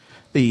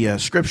The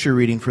scripture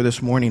reading for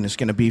this morning is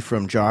going to be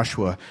from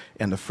Joshua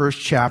and the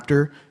first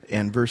chapter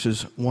and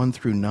verses 1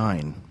 through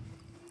 9.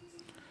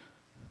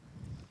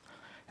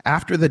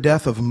 After the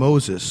death of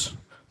Moses,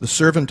 the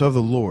servant of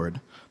the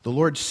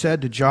Lord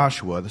said to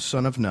Joshua, the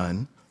son of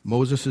Nun,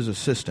 Moses'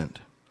 assistant,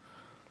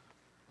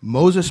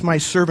 "Moses, my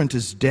servant,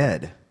 is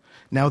dead.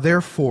 Now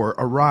therefore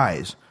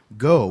arise,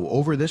 go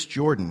over this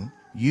Jordan,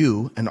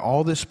 you and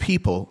all this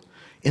people,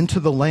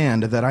 into the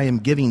land that I am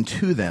giving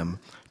to them,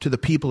 to the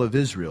people of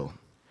Israel.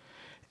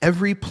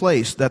 Every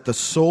place that the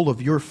sole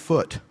of your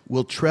foot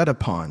will tread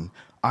upon,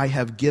 I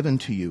have given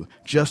to you,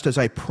 just as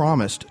I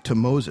promised to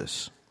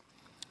Moses.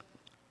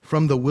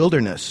 From the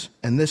wilderness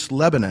and this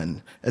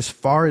Lebanon, as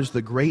far as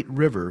the great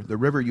river, the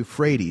river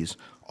Euphrates,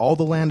 all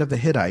the land of the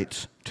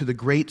Hittites, to the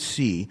great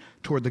sea,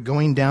 toward the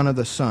going down of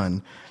the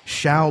sun,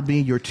 shall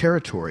be your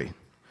territory.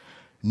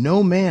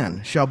 No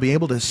man shall be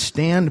able to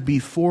stand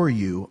before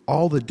you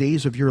all the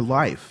days of your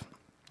life.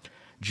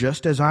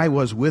 Just as I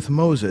was with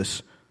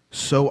Moses,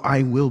 so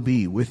I will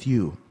be with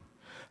you.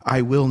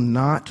 I will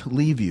not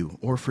leave you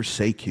or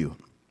forsake you.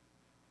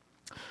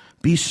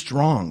 Be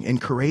strong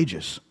and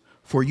courageous,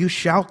 for you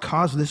shall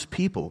cause this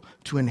people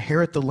to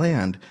inherit the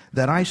land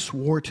that I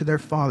swore to their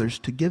fathers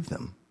to give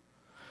them.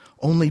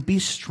 Only be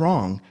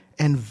strong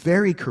and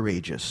very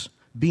courageous,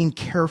 being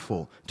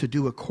careful to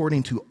do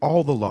according to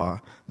all the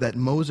law that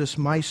Moses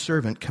my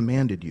servant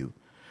commanded you.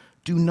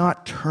 Do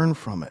not turn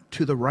from it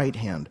to the right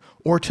hand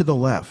or to the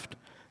left,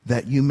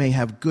 that you may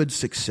have good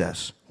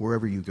success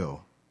wherever you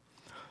go.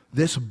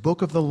 This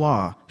book of the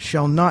law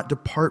shall not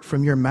depart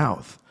from your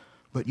mouth,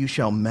 but you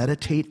shall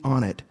meditate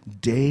on it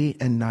day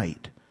and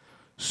night,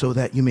 so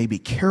that you may be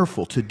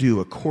careful to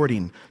do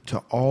according to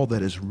all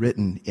that is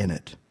written in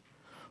it.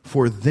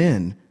 For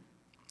then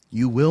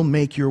you will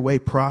make your way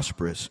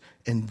prosperous,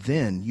 and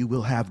then you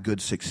will have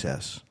good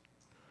success.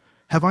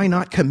 Have I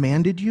not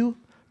commanded you?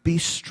 Be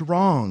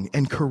strong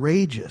and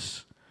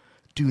courageous.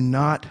 Do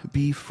not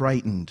be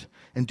frightened,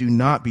 and do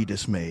not be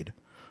dismayed,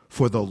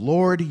 for the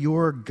Lord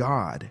your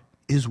God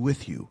is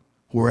with you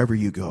wherever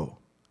you go."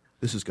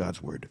 This is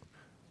God's word.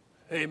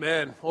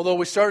 Amen. Although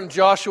we start in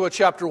Joshua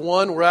chapter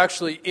 1, we're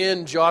actually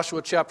in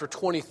Joshua chapter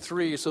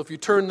 23. So if you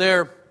turn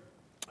there,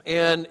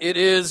 and it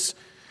is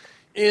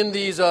in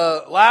these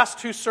last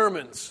two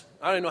sermons,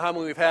 I don't know how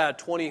many we've had,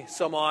 20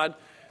 some odd,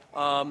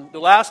 the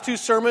last two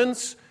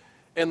sermons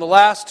and the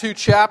last two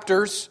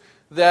chapters,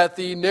 that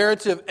the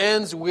narrative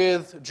ends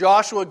with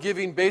Joshua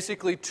giving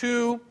basically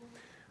two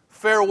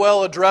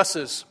farewell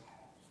addresses.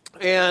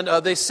 And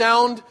they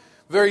sound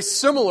very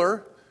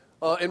similar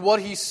in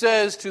what he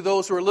says to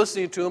those who are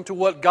listening to him, to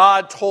what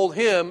God told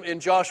him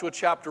in Joshua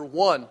chapter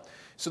 1.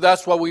 So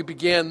that's why we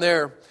began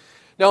there.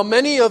 Now,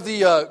 many of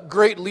the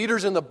great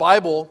leaders in the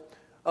Bible,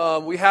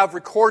 we have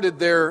recorded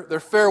their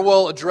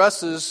farewell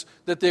addresses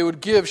that they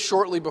would give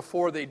shortly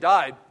before they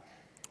died.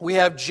 We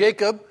have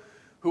Jacob,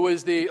 who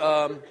is the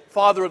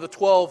father of the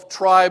 12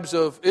 tribes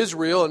of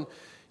Israel, and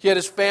he had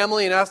his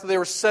family, and after they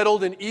were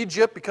settled in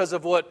Egypt because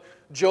of what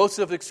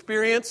Joseph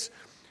experienced,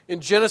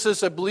 in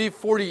Genesis, I believe,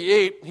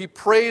 48, he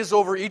prays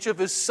over each of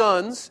his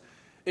sons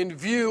in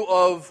view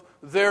of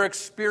their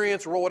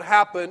experience or what would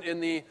happen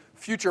in the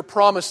future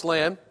promised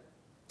land.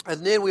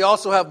 And then we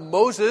also have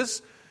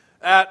Moses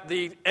at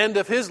the end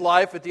of his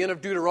life, at the end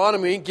of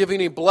Deuteronomy,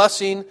 giving a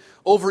blessing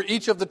over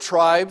each of the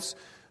tribes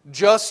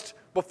just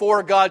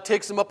before God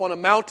takes him up on a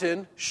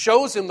mountain,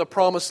 shows him the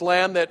promised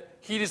land that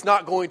he is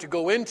not going to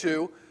go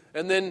into,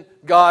 and then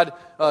God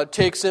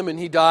takes him and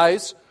he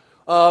dies.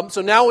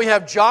 So now we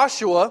have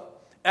Joshua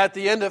at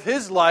the end of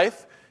his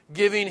life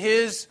giving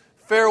his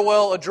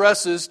farewell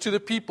addresses to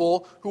the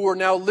people who are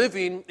now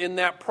living in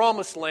that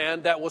promised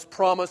land that was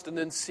promised and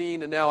then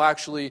seen and now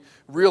actually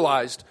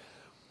realized.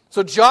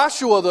 So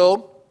Joshua,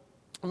 though,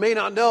 may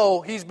not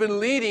know, he's been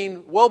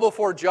leading well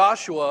before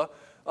Joshua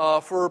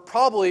for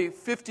probably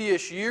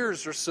 50-ish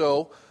years or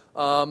so.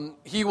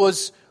 He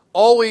was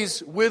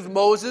always with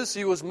Moses.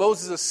 He was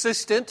Moses'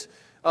 assistant.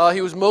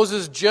 He was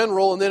Moses'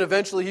 general, and then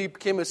eventually he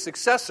became his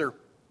successor.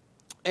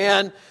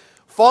 And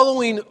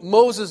following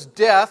Moses'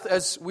 death,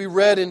 as we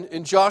read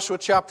in Joshua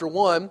chapter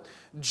 1,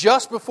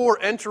 just before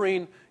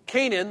entering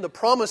Canaan, the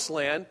promised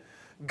land,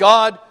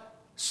 God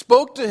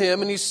spoke to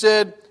him and he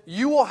said,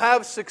 "You will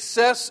have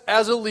success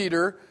as a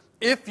leader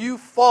if you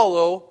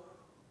follow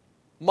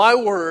my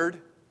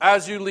word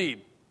as you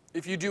lead.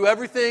 If you do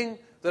everything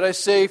that I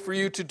say for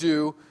you to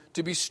do,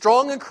 to be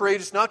strong and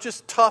courageous, not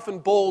just tough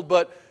and bold,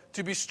 but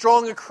to be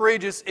strong and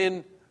courageous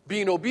in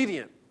being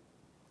obedient."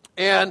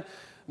 And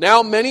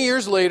now, many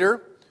years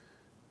later,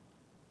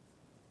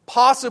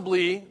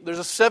 possibly there's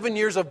a 7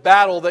 years of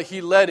battle that he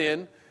led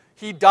in.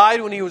 He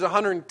died when he was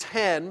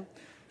 110.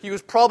 He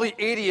was probably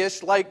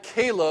 80-ish, like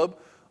Caleb.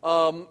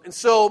 And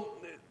so,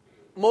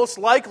 most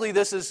likely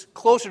this is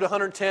closer to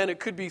 110. It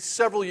could be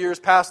several years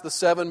past the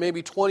 7,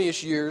 maybe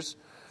 20-ish years.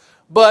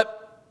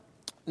 But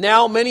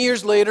now, many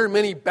years later,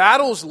 many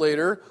battles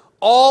later,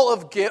 all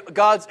of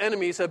God's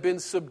enemies have been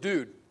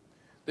subdued.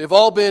 They've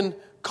all been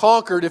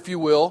conquered, if you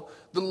will.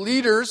 The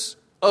leaders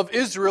of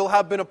Israel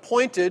have been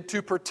appointed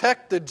to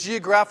protect the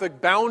geographic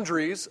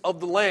boundaries of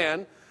the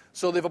land.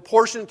 So they've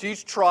apportioned to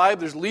each tribe.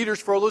 There's leaders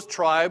for those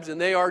tribes, and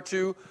they are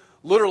to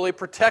literally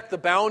protect the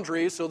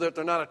boundaries so that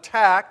they're not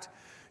attacked.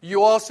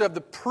 You also have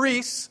the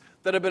priests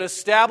that have been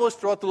established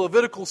throughout the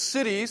Levitical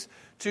cities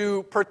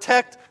to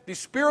protect the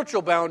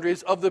spiritual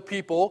boundaries of the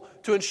people,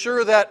 to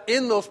ensure that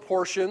in those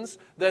portions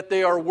that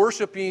they are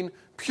worshiping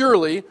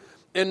purely.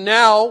 And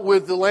now,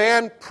 with the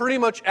land pretty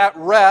much at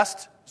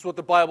rest, is what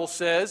the Bible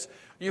says,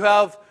 you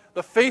have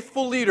the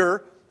faithful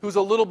leader who's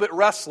a little bit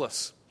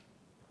restless,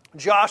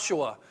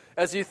 Joshua,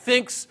 as he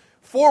thinks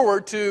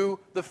forward to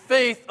the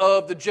faith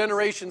of the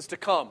generations to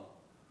come,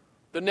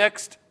 the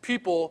next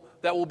people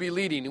that will be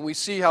leading. And we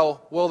see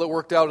how well that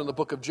worked out in the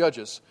book of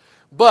Judges.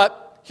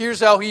 But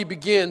here's how he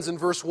begins in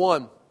verse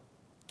 1.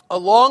 A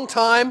long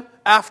time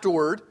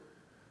afterward,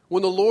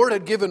 when the Lord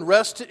had given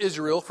rest to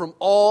Israel from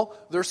all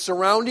their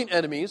surrounding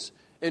enemies,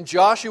 and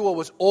Joshua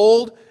was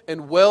old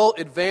and well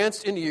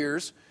advanced in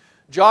years,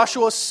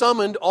 Joshua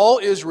summoned all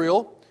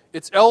Israel,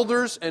 its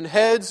elders and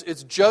heads,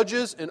 its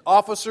judges and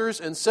officers,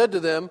 and said to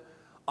them,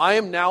 I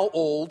am now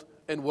old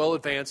and well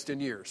advanced in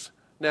years.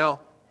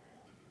 Now,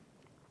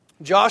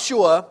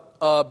 Joshua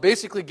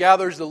basically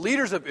gathers the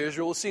leaders of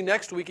Israel. We'll see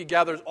next week he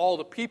gathers all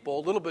the people,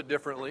 a little bit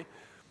differently.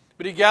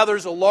 But he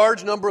gathers a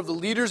large number of the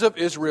leaders of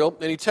Israel,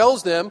 and he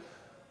tells them,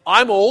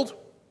 I'm old.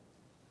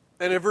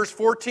 And in verse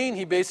 14,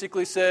 he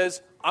basically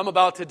says, I'm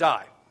about to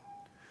die.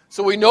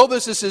 So we know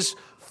this is his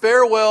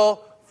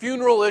farewell,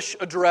 funeral-ish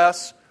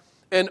address.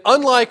 And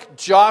unlike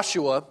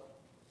Joshua,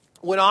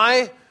 when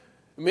I,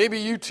 maybe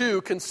you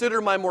too,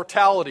 consider my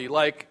mortality,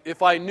 like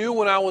if I knew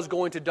when I was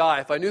going to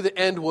die, if I knew the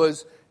end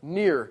was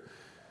near,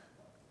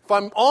 if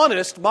I'm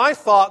honest, my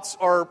thoughts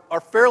are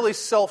fairly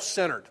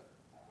self-centered.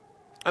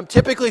 I'm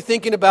typically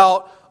thinking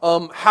about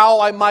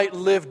how I might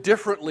live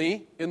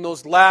differently in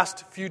those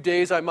last few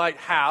days I might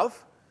have.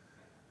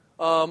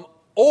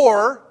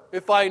 Or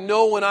if I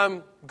know when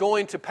I'm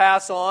going to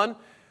pass on,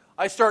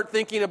 I start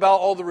thinking about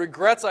all the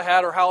regrets I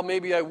had or how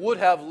maybe I would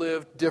have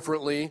lived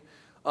differently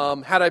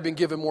had I been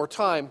given more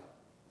time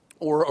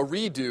or a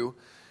redo.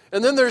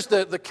 And then there's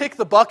the kick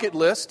the bucket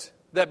list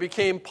that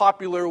became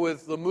popular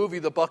with the movie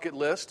The Bucket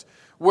List,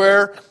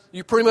 where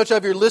you pretty much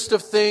have your list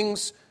of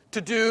things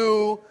to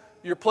do,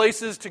 your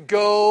places to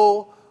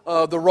go,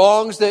 the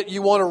wrongs that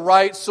you want to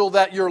right so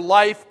that your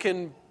life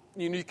can,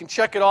 you can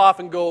check it off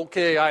and go,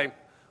 okay,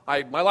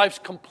 my life's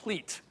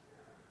complete.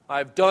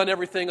 I've done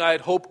everything I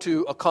had hoped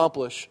to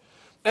accomplish.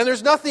 And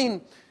there's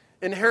nothing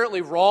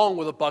inherently wrong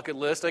with a bucket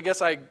list. I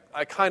guess I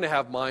kind of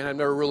have mine. I've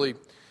never really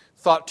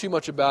thought too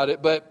much about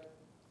it. But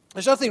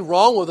there's nothing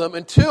wrong with them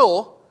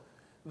until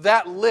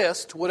that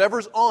list,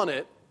 whatever's on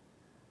it,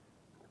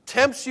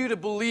 tempts you to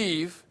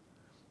believe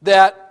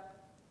that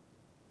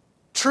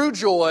true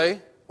joy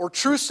or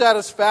true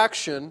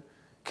satisfaction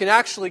can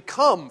actually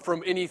come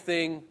from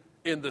anything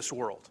in this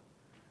world.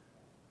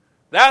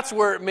 That's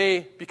where it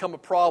may become a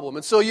problem.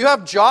 And so you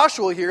have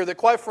Joshua here that,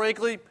 quite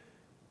frankly,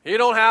 he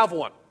don't have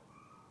one.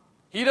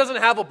 He doesn't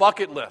have a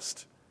bucket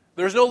list.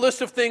 There's no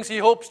list of things he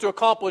hopes to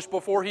accomplish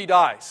before he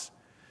dies.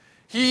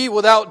 He,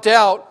 without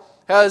doubt,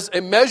 has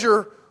a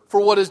measure for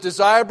what is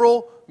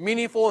desirable,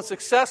 meaningful, and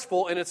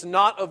successful, and it's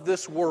not of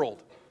this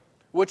world.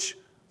 Which,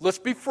 let's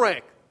be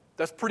frank,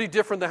 that's pretty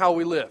different than how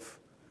we live.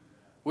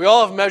 We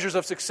all have measures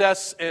of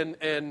success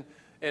and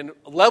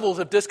levels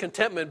of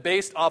discontentment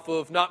based off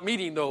of not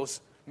meeting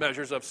those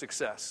measures of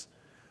success.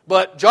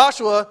 But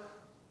Joshua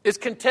is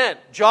content.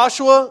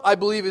 Joshua, I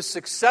believe, is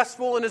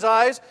successful in his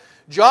eyes.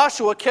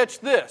 Joshua, catch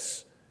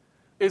this,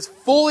 is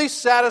fully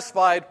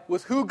satisfied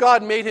with who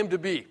God made him to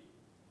be.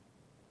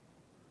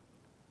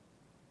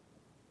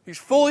 He's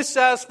fully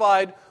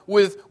satisfied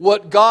with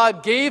what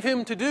God gave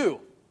him to do.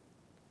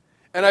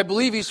 And I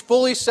believe he's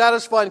fully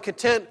satisfied and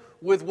content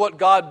with what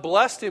God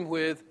blessed him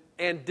with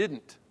and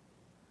didn't.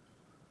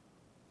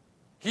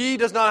 He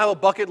does not have a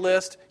bucket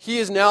list. He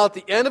is now at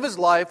the end of his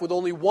life with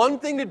only one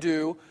thing to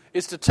do,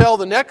 is to tell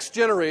the next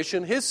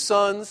generation, his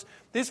sons,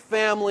 his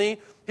family,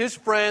 his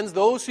friends,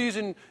 those he's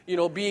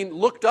being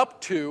looked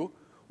up to,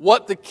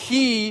 what the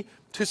key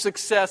to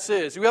success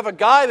is. You have a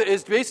guy that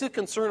is basically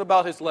concerned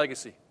about his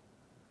legacy.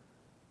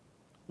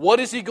 What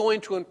is he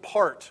going to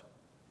impart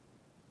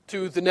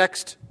to the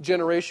next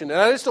generation? And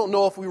I just don't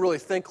know if we really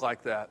think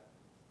like that.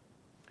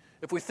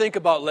 If we think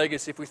about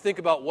legacy, if we think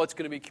about what's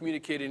going to be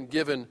communicated and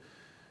given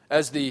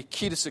as the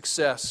key to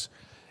success.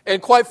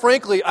 And quite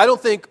frankly, I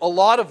don't think a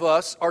lot of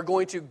us are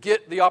going to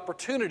get the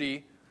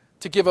opportunity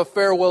to give a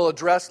farewell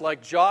address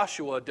like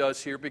Joshua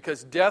does here,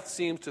 because death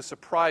seems to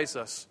surprise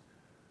us,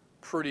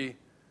 pretty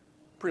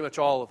much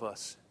all of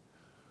us.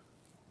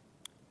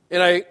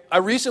 And I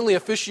recently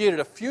officiated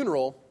a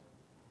funeral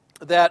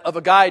of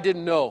a guy I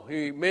didn't know.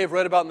 You may have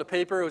read about in the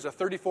paper. It was a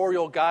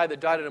 34-year-old guy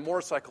that died in a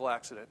motorcycle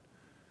accident.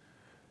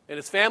 And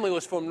his family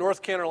was from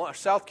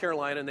South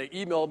Carolina, and they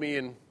emailed me,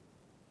 and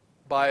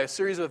by a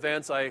series of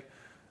events, I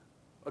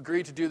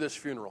agreed to do this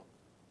funeral.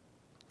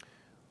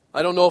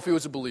 I don't know if he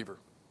was a believer.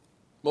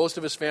 Most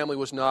of his family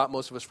was not.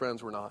 Most of his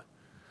friends were not.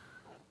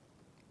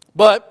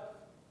 But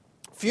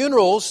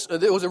funerals,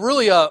 it was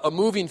really a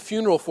moving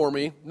funeral for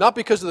me, not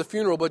because of the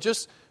funeral, but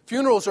just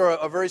funerals are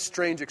a very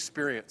strange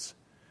experience.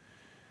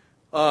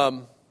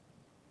 Almost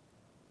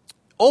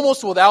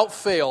without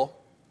fail,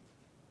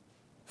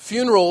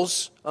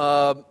 funerals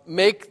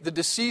make the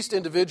deceased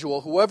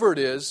individual, whoever it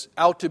is,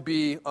 out to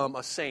be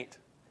a saint.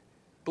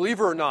 Believe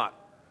it or not.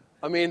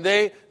 I mean,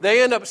 they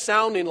end up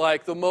sounding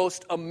like the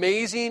most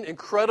amazing,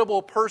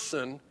 incredible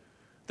person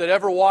that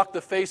ever walked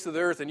the face of the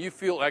earth, and you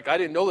feel like, I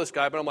didn't know this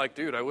guy, but I'm like,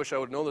 dude, I wish I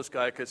would know this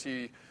guy because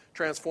he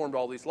transformed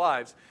all these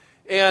lives.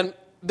 And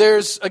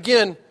there's,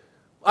 again,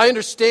 I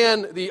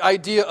understand the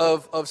idea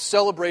of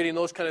celebrating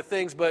those kind of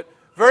things, but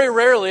very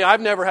rarely, I've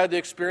never had the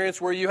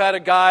experience where you had a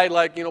guy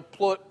like,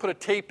 put a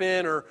tape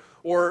in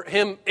or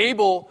him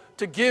able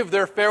to give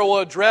their farewell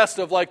address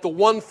of like the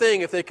one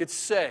thing if they could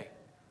say.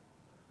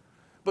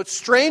 But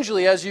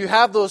strangely, as you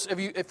have those,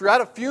 if you're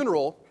at a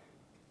funeral,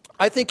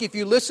 I think if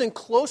you listen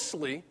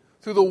closely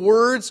through the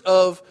words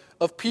of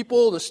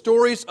people, the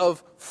stories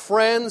of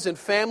friends and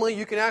family,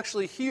 you can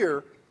actually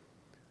hear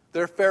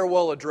their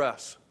farewell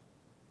address.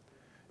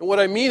 And what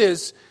I mean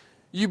is,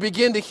 you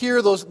begin to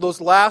hear those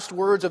last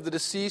words of the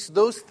deceased,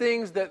 those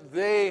things that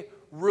they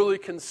really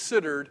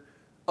considered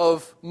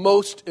of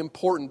most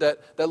important, that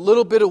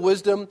little bit of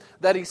wisdom,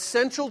 that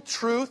essential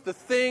truth, the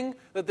thing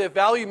that they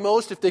value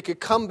most, if they could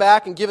come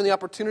back and given the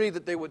opportunity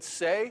that they would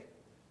say.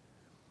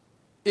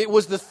 It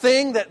was the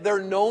thing that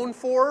they're known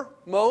for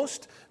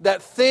most,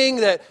 that thing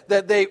that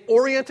they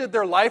oriented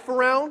their life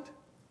around,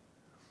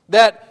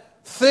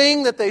 that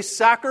thing that they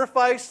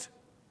sacrificed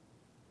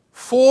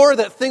for,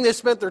 that thing they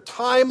spent their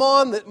time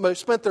on, that they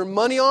spent their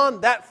money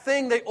on, that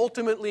thing they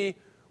ultimately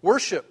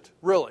worshipped,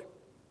 really.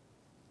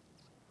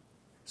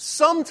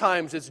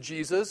 Sometimes it's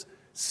Jesus.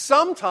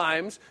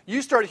 Sometimes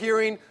you start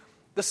hearing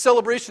the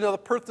celebration of the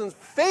person's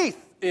faith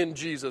in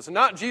Jesus, and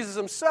not Jesus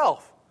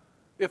himself,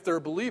 if they're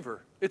a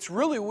believer. It's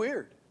really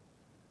weird.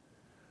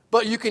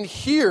 But you can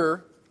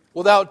hear,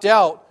 without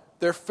doubt,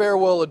 their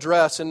farewell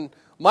address. And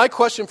my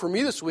question for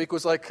me this week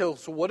was like, so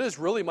what is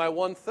really my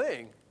one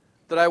thing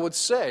that I would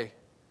say?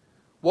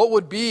 What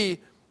would be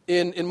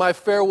in my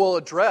farewell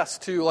address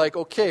to, like,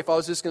 okay, if I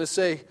was just going to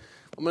say,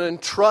 I'm going to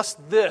entrust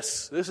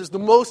this. This is the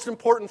most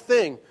important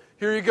thing.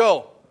 Here you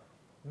go.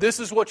 This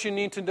is what you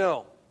need to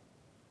know.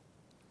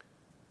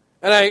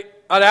 And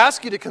I'd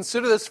ask you to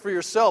consider this for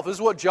yourself. This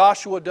is what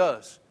Joshua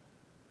does.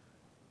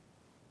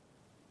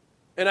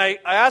 And I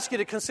ask you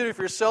to consider it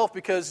for yourself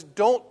because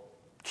don't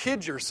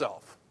kid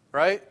yourself,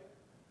 right?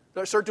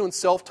 Don't start doing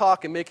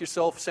self-talk and make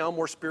yourself sound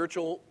more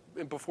spiritual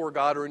before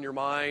God or in your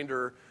mind,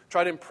 or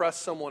try to impress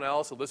someone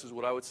else. So this is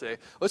what I would say.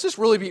 Let's just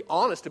really be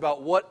honest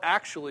about what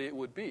actually it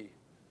would be.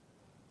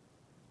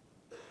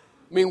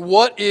 I mean,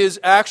 what is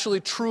actually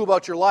true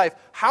about your life?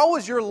 How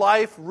is your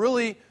life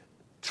really,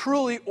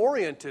 truly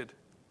oriented?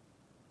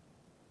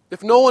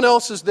 If no one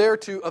else is there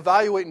to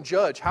evaluate and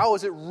judge, how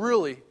is it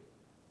really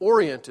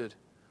oriented?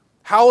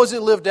 How is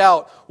it lived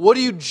out? What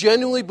do you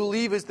genuinely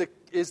believe is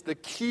the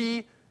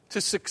key to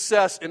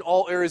success in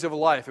all areas of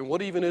life? And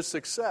what even is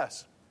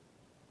success?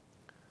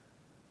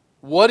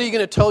 What are you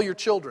going to tell your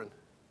children?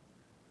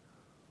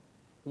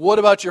 What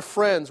about your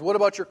friends? What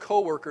about your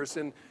coworkers?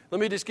 And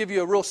let me just give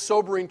you a real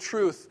sobering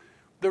truth.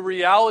 The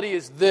reality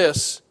is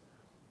this: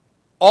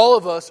 all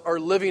of us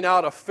are living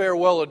out a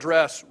farewell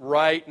address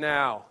right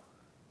now.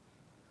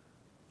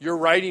 You're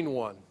writing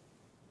one.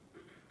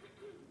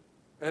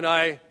 And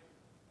I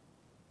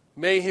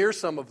may hear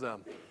some of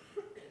them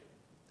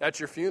at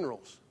your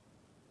funerals.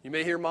 You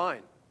may hear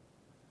mine.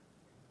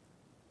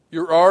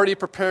 You're already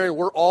preparing,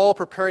 we're all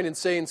preparing and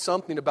saying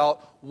something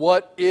about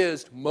what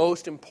is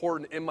most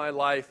important in my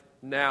life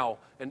now.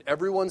 And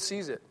everyone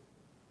sees it.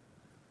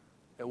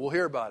 And we'll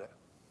hear about it.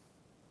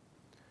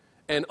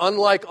 And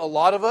unlike a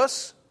lot of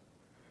us,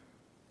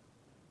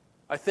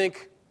 I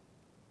think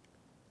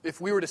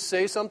if we were to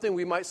say something,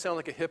 we might sound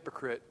like a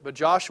hypocrite. But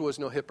Joshua is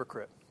no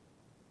hypocrite.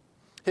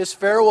 His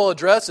farewell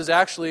address is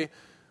actually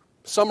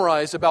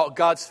summarized about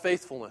God's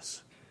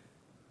faithfulness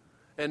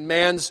and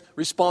man's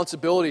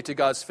responsibility to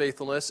God's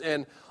faithfulness.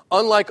 And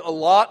unlike a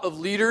lot of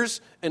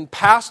leaders and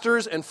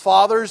pastors and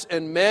fathers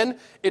and men,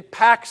 it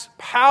packs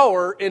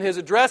power in his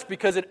address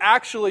because it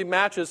actually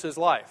matches his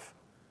life.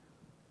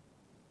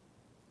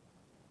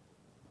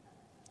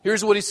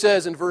 Here's what he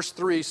says in verse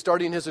 3,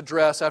 starting his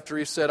address after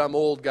he said, I'm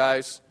old,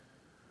 guys.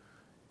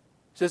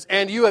 He says,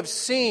 and you have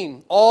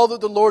seen all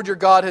that the Lord your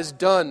God has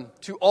done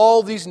to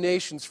all these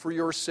nations for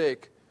your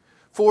sake.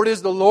 For it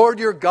is the Lord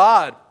your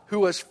God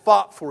who has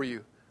fought for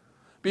you.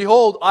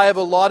 Behold, I have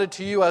allotted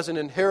to you as an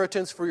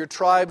inheritance for your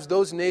tribes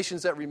those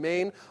nations that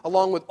remain,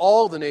 along with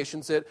all the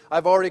nations that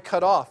I've already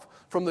cut off,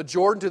 from the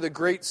Jordan to the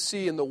great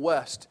sea in the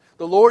west.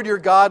 The Lord your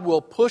God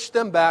will push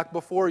them back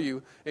before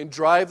you and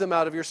drive them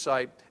out of your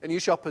sight, and you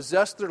shall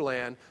possess their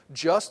land,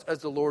 just as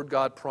the Lord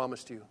God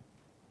promised you.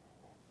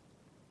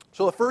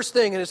 So the first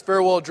thing in his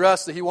farewell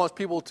address that he wants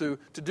people to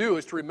do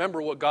is to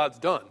remember what God's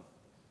done.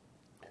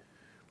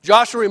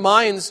 Joshua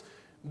reminds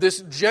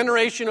this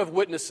generation of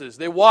witnesses.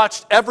 They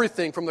watched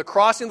everything from the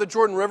crossing of the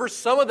Jordan River.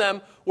 Some of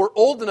them were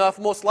old enough,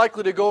 most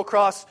likely, to go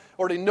across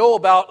or to know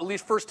about, at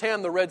least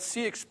firsthand, the Red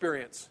Sea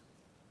experience.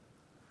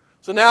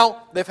 So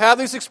now they've had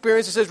these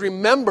experiences. It says,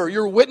 remember,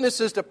 you're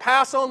witnesses to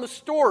pass on the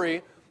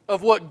story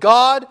of what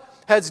God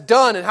has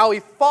done and how He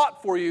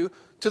fought for you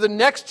to the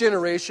next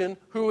generation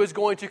who is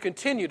going to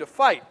continue to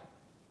fight.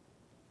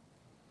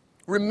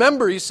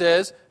 Remember, he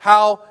says,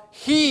 how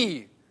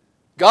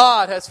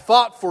God has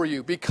fought for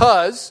you,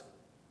 because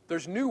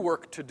there's new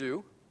work to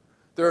do.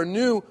 There are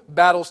new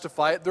battles to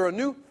fight. There are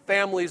new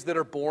families that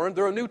are born.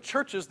 There are new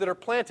churches that are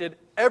planted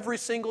every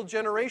single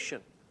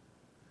generation.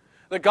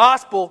 The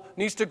gospel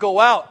needs to go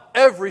out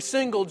every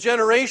single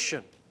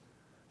generation.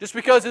 Just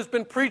because it's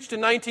been preached in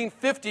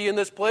 1950 in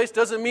this place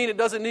doesn't mean it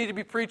doesn't need to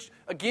be preached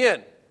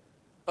again,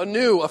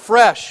 anew,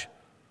 afresh.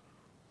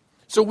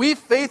 So we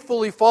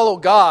faithfully follow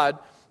God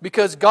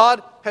because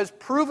God has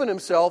proven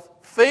Himself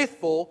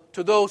faithful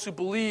to those who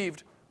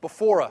believed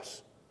before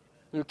us,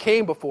 who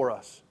came before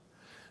us.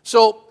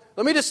 So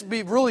let me just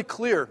be really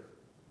clear.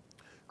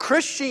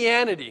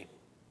 Christianity,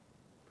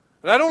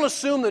 and I don't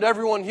assume that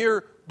everyone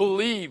here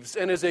believes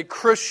and is a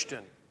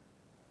Christian.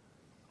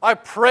 I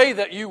pray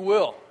that you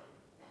will.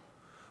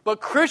 But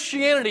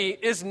Christianity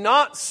is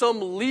not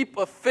some leap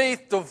of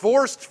faith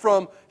divorced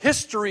from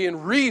history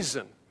and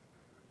reason.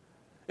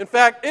 In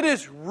fact, it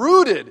is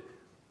rooted.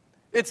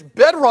 Its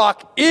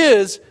bedrock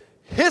is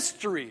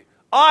history,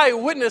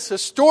 eyewitness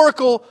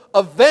historical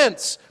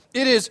events.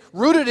 It is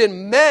rooted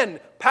in men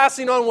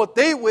passing on what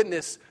they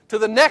witnessed to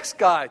the next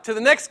guy,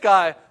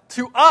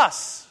 to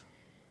us.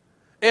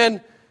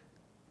 And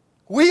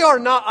we are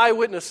not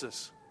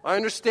eyewitnesses. I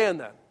understand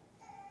that.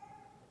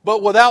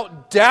 But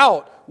without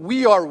doubt,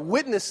 we are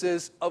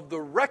witnesses of the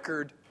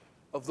record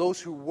of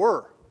those who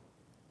were.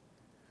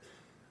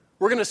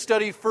 We're going to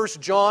study 1st,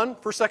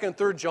 2nd, and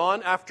 3rd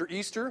John after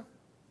Easter.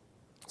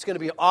 It's going to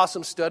be an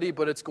awesome study,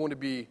 but it's going to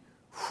be,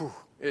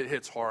 it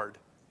hits hard.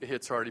 It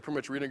hits hard. You pretty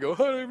much read it and go, I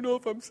don't even know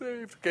if I'm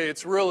saved. Okay,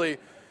 it's really,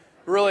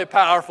 really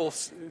powerful.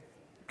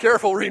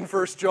 Careful reading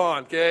 1st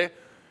John, okay?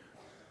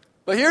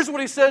 But here's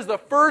what he says, the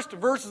first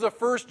verses of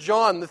 1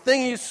 John, the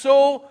thing he's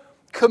so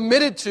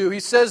committed to. He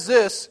says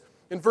this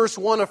in verse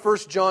 1 of 1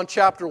 John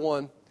chapter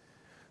 1.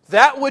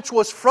 That which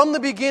was from the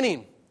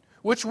beginning,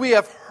 which we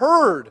have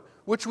heard,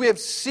 which we have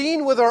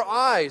seen with our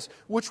eyes,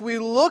 which we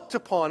looked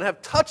upon,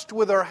 have touched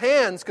with our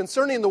hands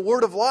concerning the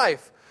word of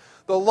life.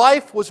 The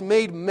life was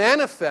made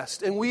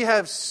manifest, and we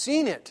have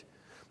seen it.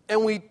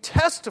 And we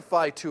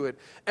testify to it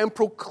and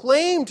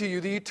proclaim to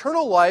you the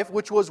eternal life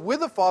which was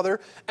with the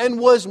Father and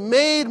was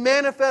made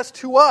manifest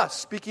to us.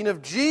 Speaking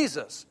of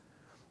Jesus,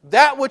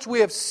 that which we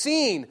have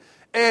seen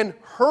and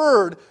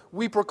heard,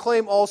 we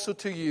proclaim also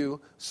to you,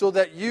 so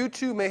that you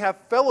too may have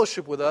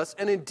fellowship with us.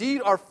 And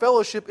indeed, our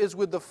fellowship is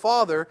with the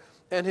Father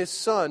and His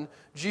Son,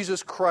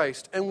 Jesus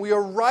Christ. And we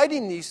are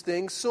writing these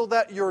things so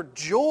that your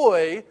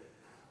joy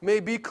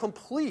may be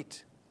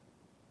complete.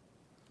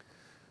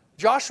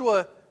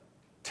 Joshua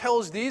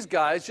tells these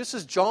guys, just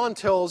as John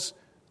tells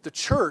the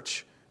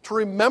church, to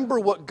remember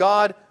what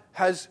God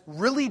has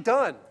really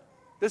done.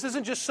 This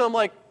isn't just some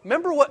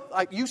remember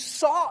what, you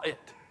saw it.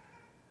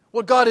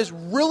 What God has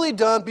really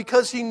done,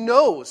 because He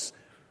knows.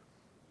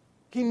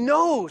 He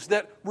knows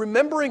that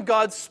remembering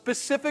God's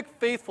specific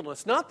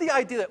faithfulness, not the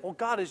idea that,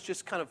 God is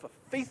just kind of a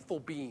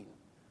faithful being,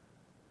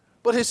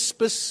 but His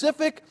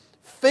specific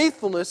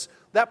faithfulness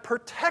that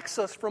protects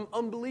us from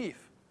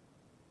unbelief.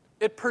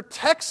 It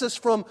protects us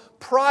from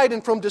pride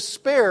and from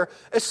despair,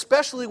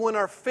 especially when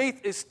our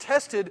faith is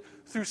tested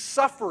through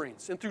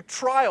sufferings and through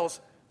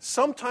trials,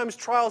 sometimes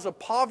trials of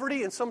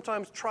poverty and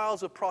sometimes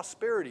trials of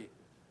prosperity,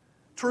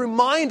 to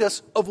remind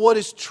us of what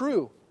is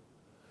true.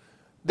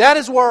 That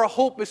is where our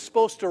hope is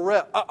supposed to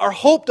rest. Our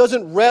hope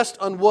doesn't rest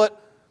on what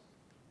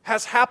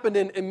has happened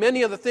in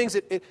many other things.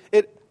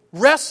 It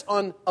rests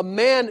on a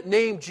man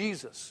named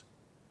Jesus.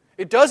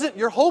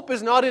 Your hope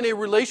is not in a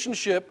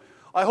relationship.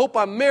 I hope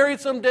I'm married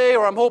someday,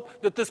 or I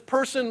hope that this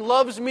person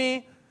loves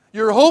me.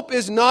 Your hope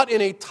is not in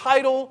a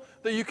title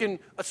that you can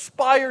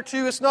aspire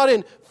to. It's not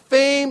in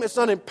fame. It's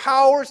not in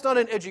power. It's not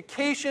in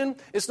education.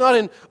 It's not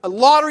in a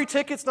lottery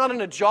ticket. It's not in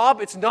a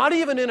job. It's not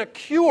even in a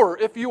cure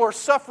if you are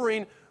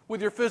suffering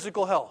with your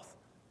physical health.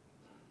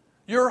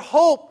 Your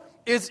hope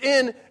is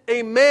in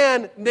a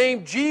man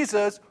named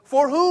Jesus,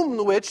 for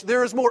which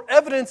there is more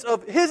evidence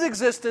of His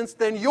existence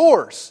than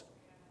yours.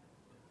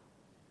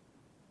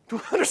 Do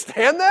you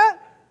understand that?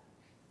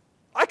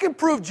 I can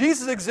prove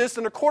Jesus exists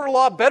in a court of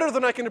law better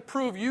than I can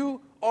prove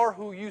you are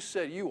who you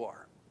said you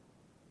are.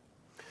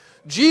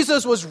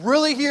 Jesus was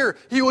really here.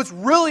 He was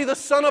really the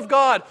Son of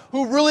God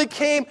who really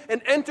came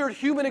and entered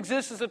human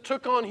existence and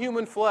took on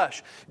human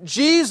flesh.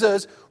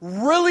 Jesus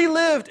really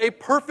lived a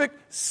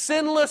perfect,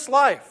 sinless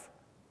life.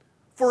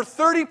 For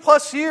 30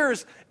 plus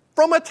years,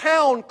 from a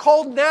town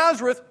called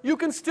Nazareth, you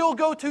can still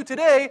go to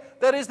today,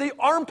 that is the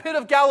armpit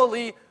of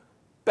Galilee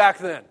back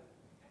then.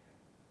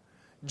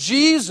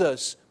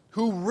 Jesus,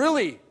 who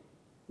really,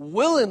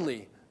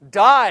 willingly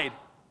died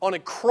on a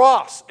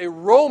cross, a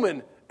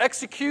Roman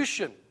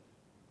execution,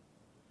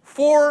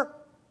 for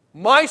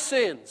my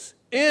sins,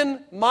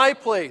 in my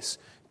place.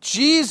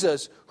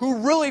 Jesus,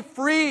 who really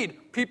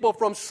freed people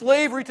from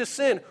slavery to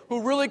sin,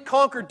 who really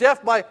conquered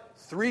death by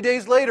 3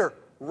 days later,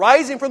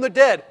 rising from the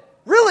dead.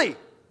 Really?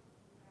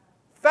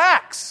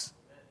 Facts.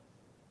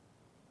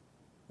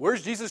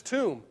 Where's Jesus'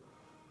 tomb?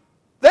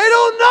 They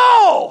don't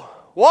know.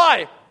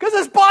 Why? Because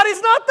his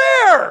body's not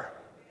there.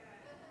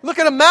 Look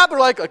at a map, they're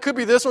like, it could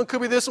be this one,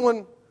 could be this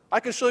one. I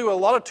can show you a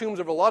lot of tombs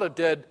of a lot of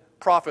dead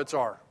prophets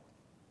are.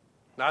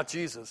 Not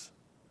Jesus.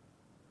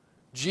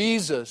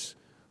 Jesus,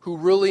 who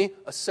really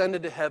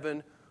ascended to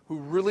heaven, who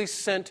really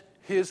sent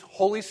his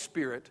Holy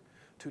Spirit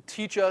to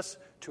teach us,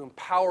 to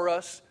empower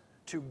us,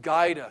 to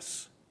guide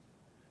us.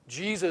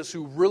 Jesus,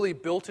 who really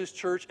built his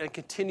church and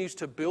continues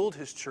to build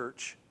his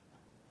church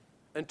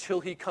until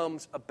he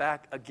comes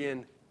back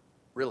again,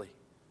 really.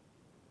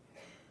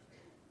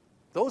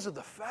 Those are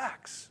the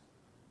facts.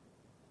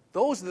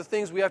 Those are the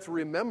things we have to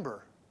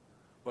remember.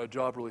 My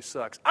job really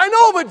sucks. I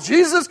know, but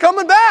Jesus is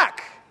coming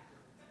back.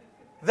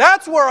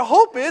 That's where our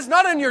hope is,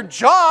 not in your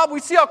job.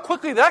 We see how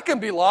quickly that can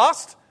be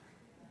lost.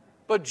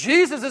 But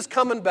Jesus is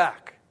coming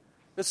back.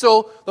 And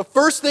so the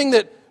first thing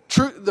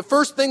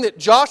that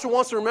Joshua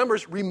wants to remember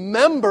is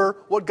remember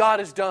what God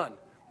has done.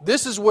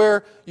 This is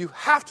where you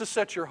have to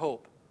set your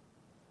hope.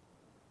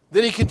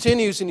 Then he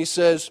continues and he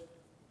says,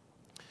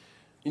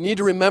 you need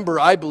to remember,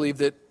 I believe,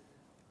 that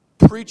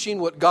preaching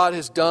what God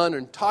has done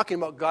and talking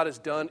about what God has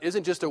done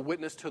isn't just a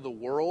witness to the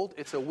world.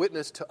 It's a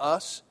witness to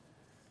us.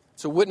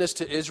 It's a witness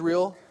to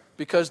Israel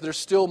because there's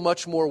still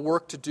much more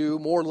work to do,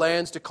 more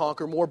lands to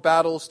conquer, more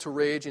battles to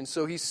rage. And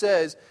so he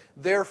says,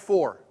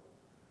 therefore,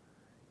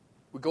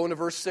 we go into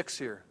verse 6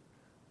 here.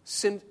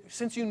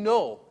 Since you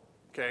know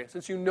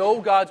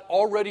God's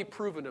already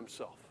proven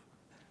himself,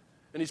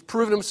 and he's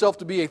proven himself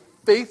to be a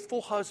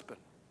faithful husband,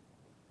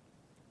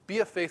 be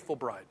a faithful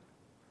bride.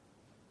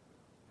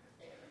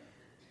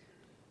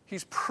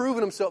 He's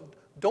proven himself.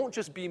 Don't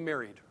just be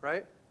married,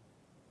 right?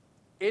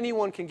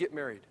 Anyone can get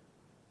married.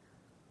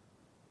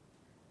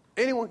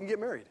 Anyone can get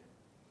married.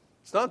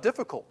 It's not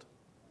difficult.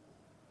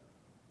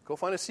 Go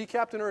find a sea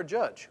captain or a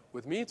judge.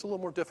 With me, it's a little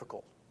more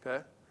difficult,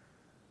 okay?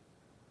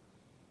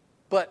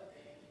 But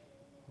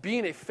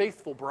being a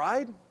faithful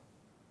bride,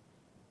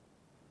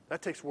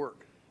 that takes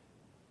work.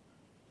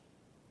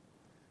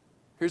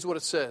 Here's what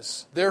it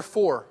says.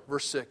 Therefore,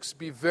 verse 6,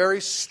 be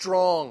very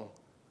strong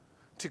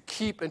to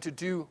keep and to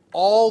do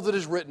all that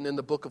is written in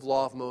the book of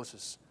law of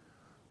Moses,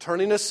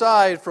 turning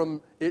aside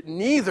from it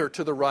neither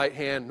to the right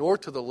hand nor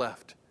to the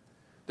left,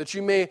 that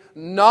you may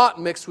not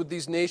mix with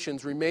these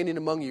nations remaining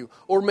among you,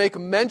 or make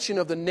mention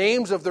of the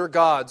names of their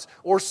gods,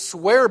 or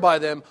swear by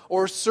them,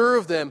 or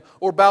serve them,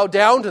 or bow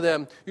down to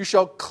them. You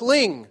shall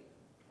cling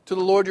to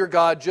the Lord your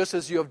God, just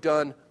as you have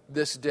done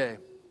this day.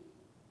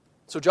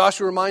 So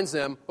Joshua reminds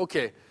them,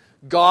 okay,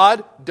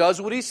 God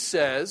does what he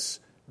says,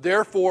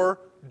 therefore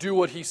do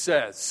what he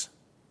says.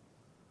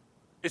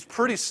 It's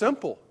pretty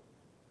simple.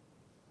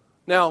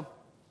 Now,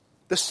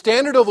 the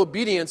standard of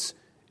obedience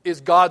is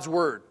God's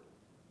word.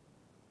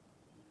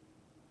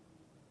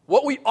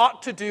 What we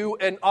ought to do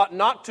and ought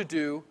not to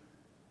do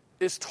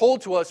is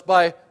told to us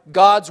by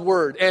God's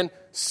word. And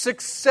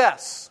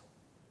success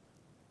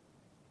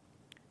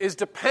is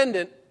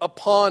dependent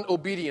upon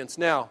obedience.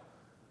 Now,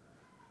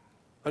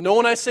 I know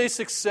when I say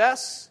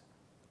success,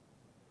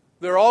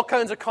 there are all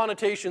kinds of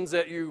connotations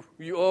that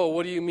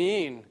what do you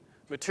mean?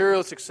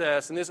 Material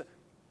success and this.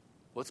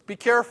 Let's be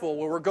careful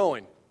where we're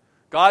going.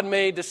 God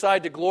may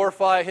decide to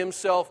glorify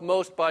himself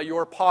most by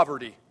your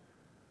poverty.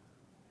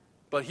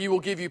 But he will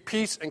give you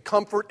peace and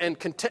comfort, and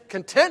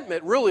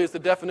contentment really is the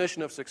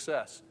definition of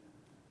success.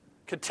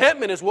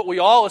 Contentment is what we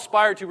all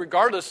aspire to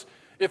regardless.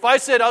 If I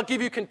said, I'll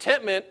give you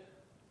contentment,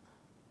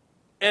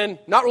 and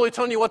not really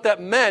telling you what that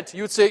meant,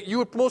 you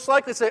would most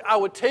likely say, I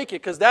would take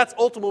it, because that's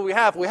ultimately what we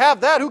have. If we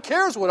have that, who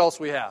cares what else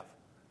we have?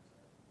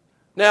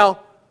 Now,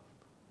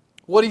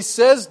 what he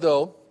says,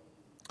 though,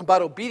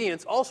 about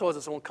obedience also has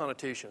its own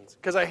connotations.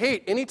 Because I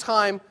hate any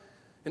time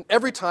and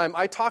every time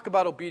I talk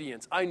about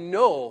obedience, I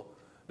know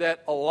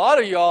that a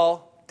lot of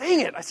y'all,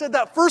 dang it, I said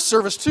that first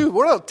service too.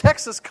 Where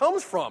Texas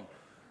comes from?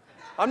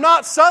 I'm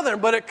not Southern,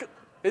 but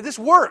it just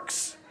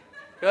works.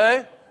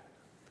 Okay?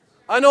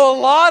 I know a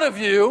lot of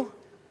you,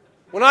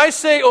 when I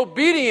say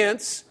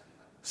obedience,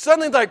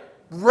 suddenly like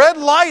red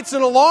lights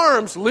and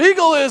alarms,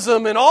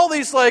 legalism and all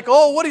these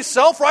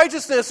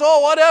self-righteousness,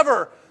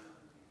 whatever.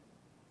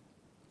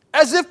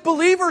 As if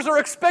believers are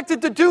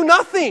expected to do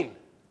nothing.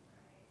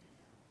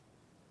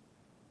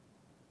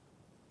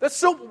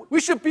 We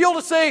should be able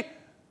to say,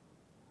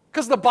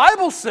 because the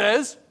Bible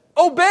says,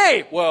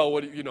 obey. Well,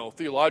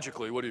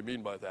 theologically, what do you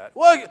mean by that?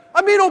 Well,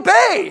 I mean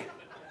obey.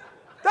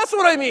 That's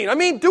what I mean. I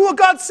mean, do what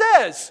God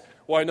says.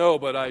 Well, I know,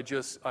 but I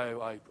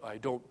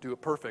don't do it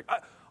perfect.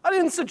 I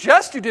didn't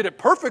suggest you did it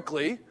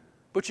perfectly,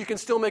 but you can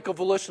still make a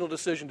volitional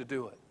decision to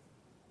do it.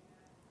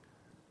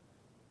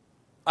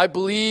 I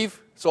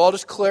believe, so I'll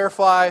just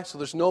clarify so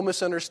there's no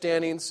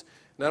misunderstandings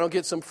and I don't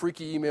get some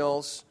freaky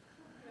emails.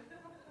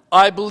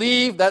 I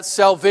believe that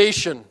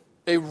salvation,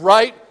 a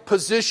right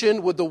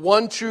position with the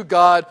one true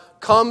God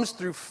comes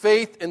through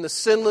faith in the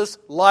sinless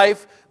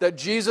life that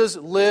Jesus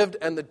lived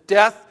and the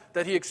death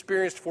that He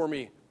experienced for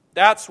me.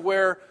 That's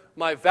where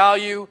my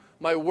value,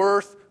 my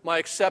worth, my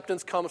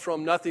acceptance comes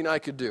from, nothing I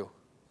could do.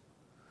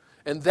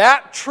 And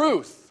that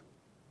truth,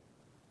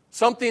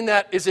 something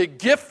that is a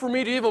gift for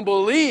me to even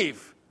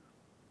believe,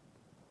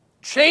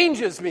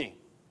 changes me.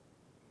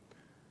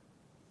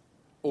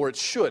 Or it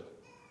should.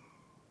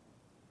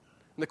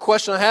 And the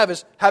question I have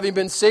is, having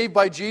been saved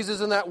by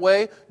Jesus in that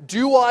way,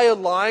 do I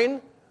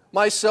align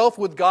myself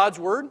with God's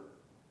Word?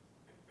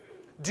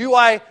 Do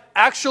I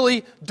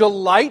actually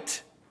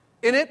delight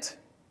in it?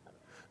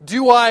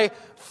 Do I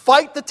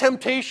fight the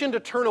temptation to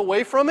turn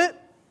away from it?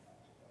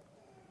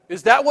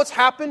 Is that what's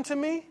happened to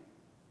me?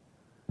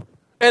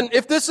 And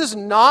if this is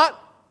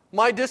not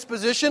my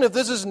disposition, if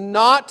this is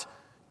not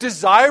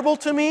desirable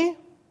to me,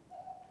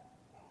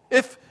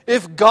 if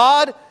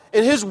God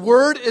and His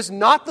Word is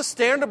not the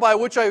standard by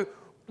which I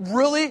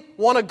really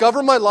want to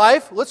govern my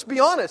life, let's be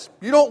honest,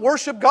 you don't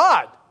worship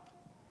God.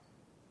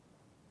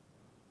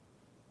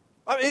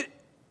 I mean,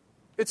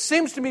 it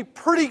seems to me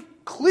pretty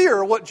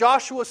clear what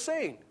Joshua is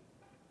saying.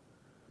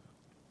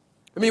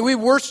 I mean,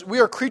 we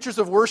are creatures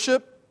of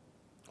worship.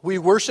 We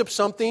worship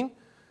something.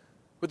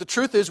 But the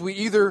truth is, we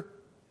either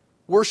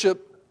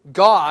worship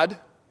God,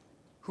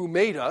 who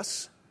made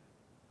us,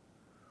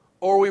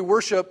 or we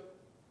worship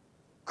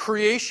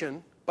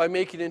creation by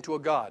making it into a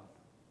god.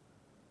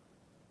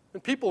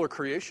 And people are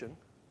creation.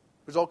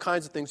 There's all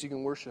kinds of things you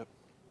can worship.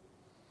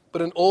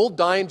 But an old,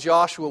 dying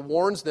Joshua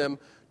warns them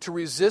to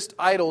resist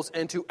idols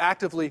and to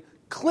actively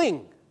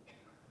cling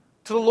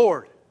to the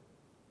Lord.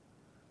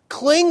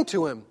 Cling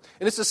to Him.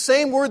 And it's the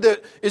same word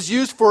that is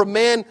used for a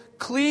man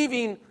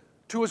cleaving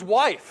to his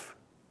wife.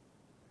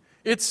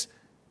 It's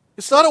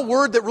not a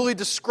word that really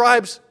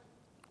describes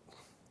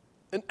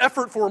an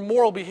effort for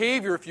moral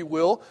behavior, if you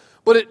will,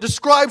 but it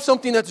describes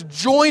something that's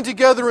joined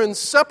together,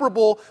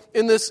 inseparable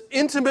in this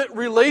intimate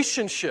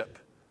relationship.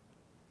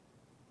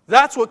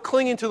 That's what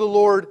clinging to the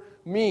Lord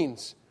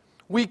means.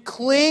 We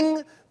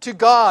cling to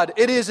God.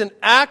 It is an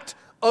act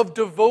of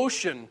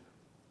devotion.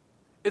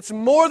 It's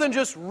more than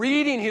just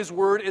reading His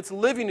Word, it's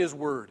living His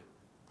Word.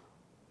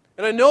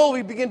 And I know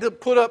we begin to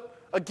put up,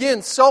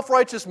 again,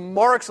 self-righteous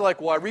marks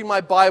like, well, I read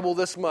my Bible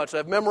this much,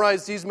 I've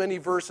memorized these many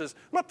verses.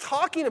 I'm not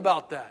talking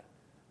about that.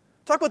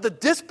 Talk about the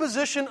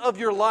disposition of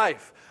your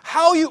life,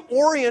 how you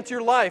orient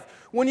your life.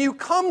 When you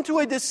come to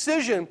a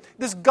decision,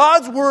 does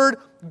God's Word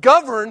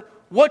govern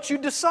what you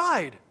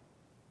decide?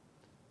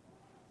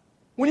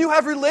 When you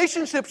have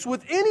relationships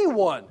with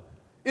anyone,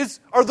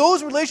 are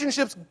those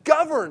relationships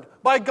governed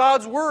by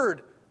God's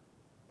Word?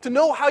 To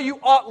know how you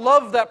ought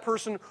love that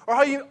person or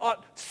how you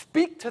ought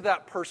speak to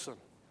that person.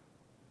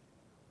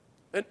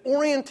 An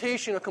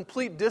orientation, a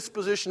complete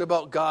disposition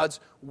about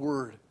God's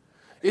Word.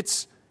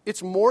 It's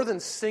more than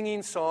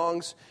singing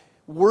songs.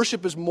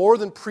 Worship is more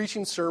than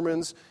preaching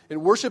sermons.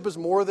 And worship is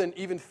more than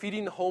even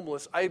feeding the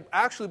homeless. I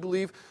actually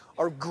believe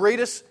our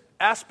greatest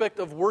aspect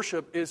of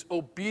worship is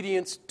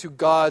obedience to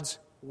God's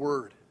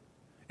Word.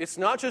 It's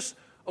not just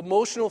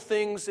emotional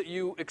things that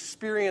you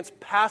experience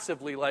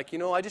passively, like,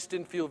 I just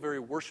didn't feel very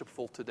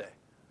worshipful today.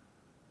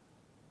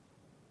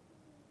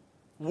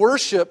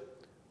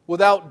 Worship,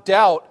 without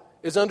doubt,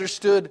 is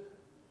understood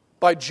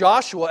by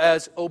Joshua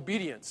as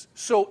obedience.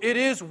 So it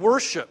is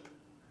worship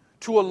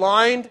to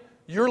align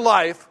your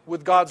life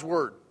with God's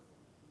Word.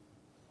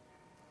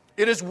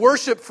 It is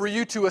worship for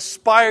you to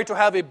aspire to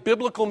have a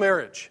biblical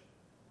marriage.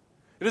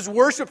 It is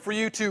worship for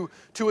you to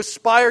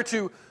aspire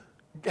to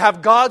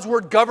have God's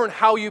Word govern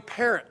how you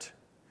parent.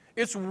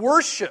 It's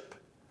worship,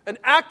 an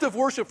act of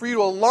worship for you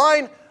to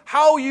align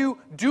how you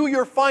do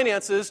your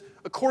finances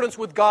accordance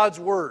with God's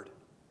Word.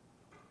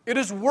 It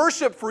is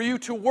worship for you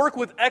to work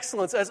with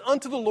excellence as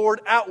unto the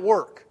Lord at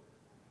work.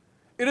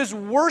 It is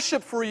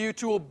worship for you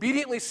to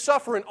obediently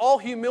suffer in all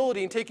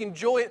humility and taking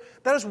joy.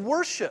 That is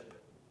worship.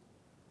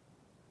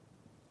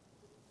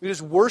 It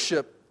is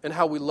worship in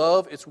how we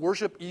love. It's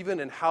worship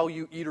even in how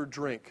you eat or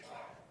drink.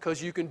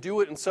 Because you can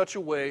do it in such a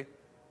way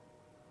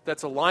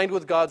that's aligned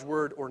with God's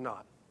Word or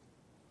not.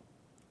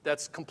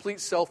 That's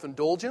complete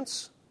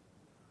self-indulgence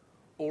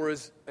or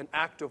is an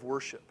act of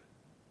worship.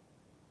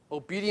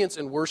 Obedience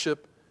and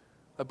worship,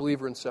 I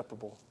believe, are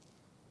inseparable.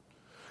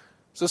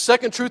 So the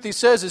second truth he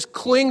says is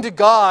cling to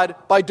God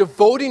by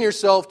devoting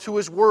yourself to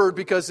His Word,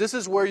 because this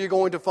is where you're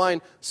going to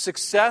find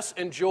success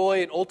and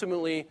joy, and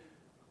ultimately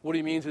what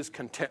he means is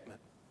contentment.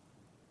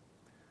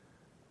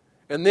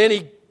 And then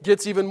he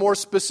gets even more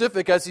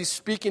specific as he's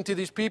speaking to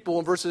these people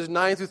in verses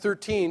 9 through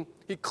 13.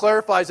 He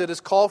clarifies that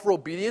his call for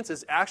obedience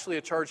is actually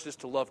a charge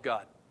just to love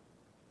God.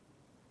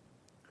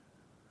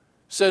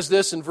 It says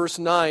this in verse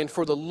 9,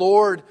 "For the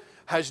Lord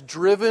has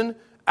driven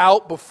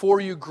out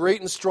before you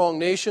great and strong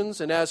nations,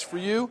 and as for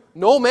you,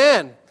 no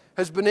man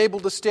has been able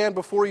to stand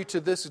before you to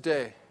this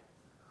day.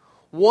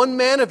 One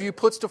man of you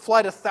puts to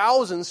flight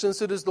 1,000,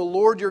 since it is the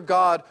Lord your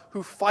God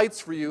who fights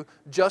for you,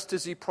 just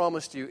as He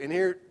promised you." And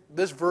here,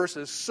 this verse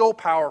is so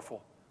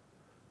powerful.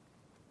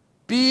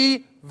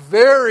 Be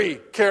very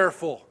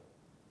careful.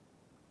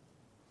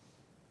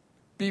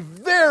 Be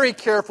very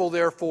careful,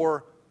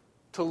 therefore,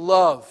 to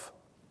love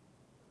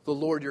the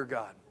Lord your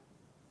God.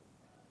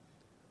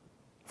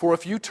 For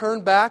if you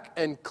turn back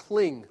and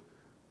cling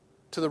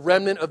to the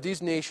remnant of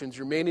these nations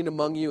remaining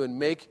among you and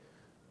make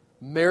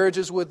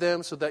marriages with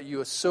them so that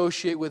you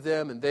associate with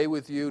them and they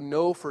with you,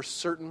 know for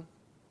certain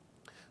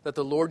that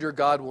the Lord your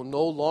God will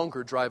no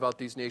longer drive out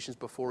these nations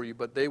before you,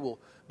 but they will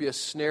be a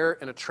snare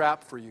and a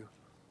trap for you,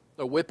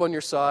 a whip on your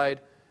side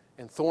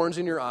and thorns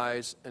in your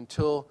eyes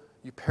until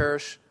you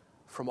perish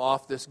from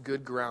off this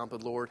good ground the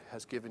Lord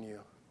has given you.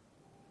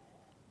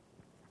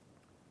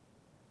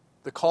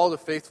 The call to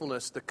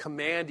faithfulness, the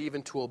command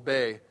even to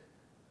obey,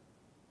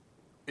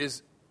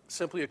 is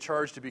simply a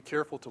charge to be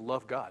careful to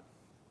love God,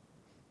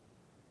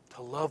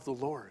 to love the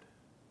Lord.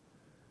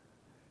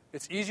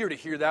 It's easier to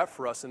hear that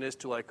for us than it is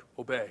to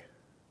obey.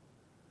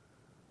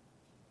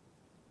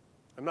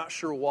 I'm not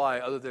sure why,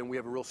 other than we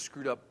have a real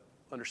screwed up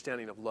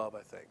understanding of love,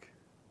 I think.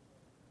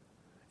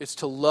 It's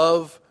to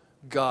love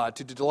God,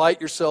 to delight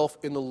yourself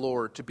in the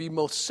Lord, to be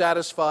most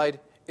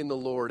satisfied in the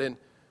Lord. And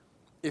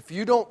if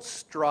you don't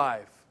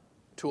strive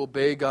to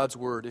obey God's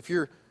word, if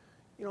you're,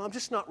 I'm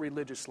just not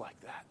religious like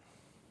that.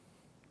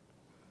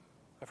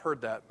 I've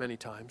heard that many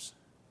times.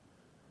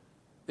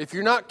 If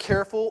you're not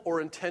careful or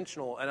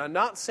intentional, and I'm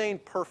not saying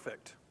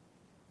perfect,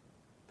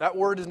 that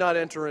word does not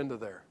enter into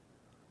there,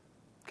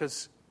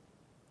 because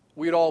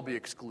we'd all be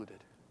excluded.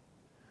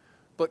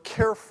 But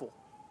careful,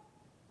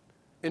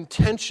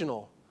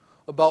 intentional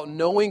about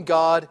knowing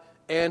God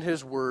and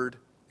His Word,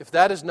 if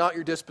that is not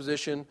your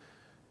disposition,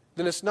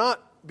 then it's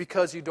not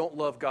because you don't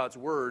love God's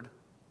Word.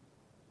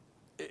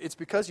 It's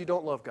because you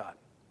don't love God.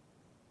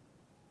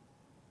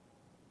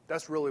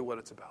 That's really what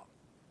it's about.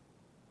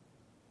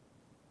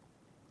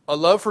 A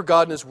love for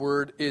God and His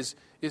Word is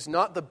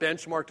not the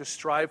benchmark to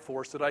strive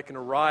for so that I can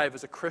arrive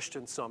as a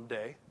Christian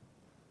someday.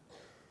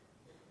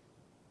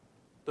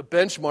 The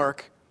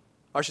benchmark,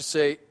 I should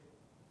say,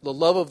 the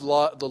love of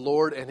the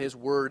Lord and His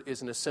Word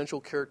is an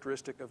essential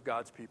characteristic of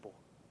God's people.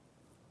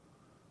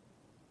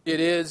 It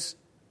is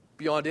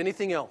beyond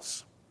anything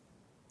else,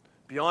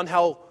 beyond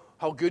how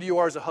good you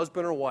are as a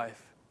husband or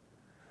wife,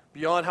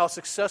 beyond how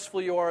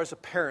successful you are as a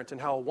parent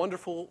and how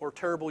wonderful or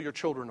terrible your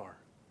children are,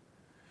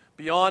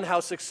 beyond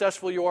how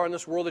successful you are in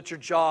this world at your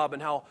job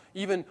and how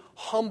even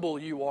humble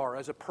you are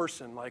as a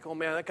person. Like, oh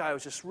man, that guy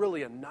was just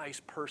really a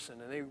nice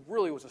person and he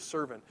really was a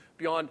servant.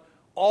 Beyond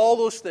all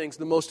those things,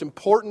 the most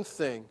important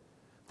thing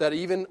that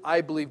even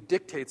I believe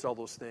dictates all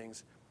those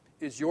things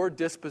is your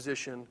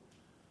disposition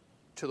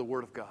to the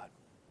Word of God.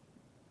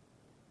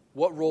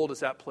 What role does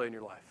that play in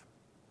your life?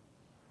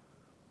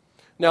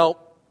 Now,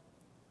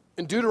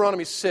 in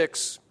Deuteronomy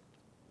 6,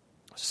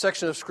 a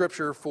section of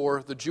Scripture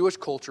for the Jewish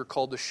culture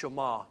called the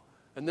Shema.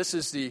 And this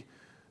is the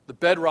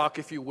bedrock,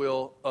 if you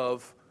will,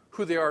 of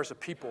who they are as a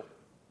people.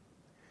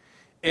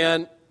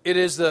 And it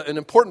is an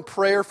important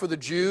prayer for the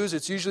Jews.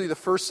 It's usually the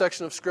first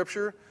section of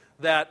Scripture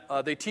that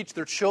they teach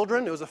their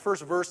children. It was the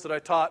first verse that I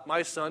taught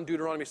my son,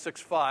 Deuteronomy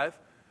 6:5. I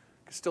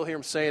can still hear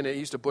him saying it. He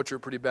used to butcher it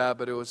pretty bad,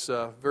 but it was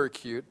very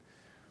cute.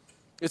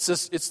 It's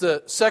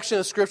the section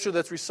of Scripture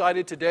that's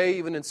recited today,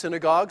 even in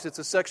synagogues. It's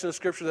a section of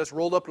Scripture that's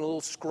rolled up in a little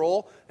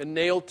scroll and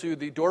nailed to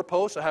the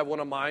doorpost. I have one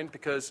of mine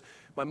because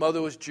my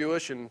mother was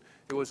Jewish, and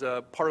it was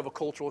a part of a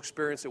cultural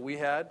experience that we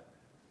had.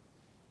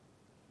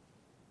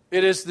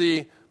 It is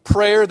the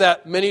prayer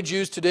that many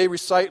Jews today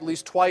recite at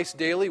least twice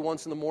daily,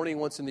 once in the morning,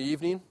 once in the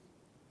evening.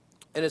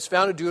 And it's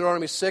found in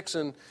Deuteronomy 6,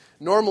 and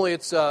normally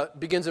it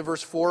begins in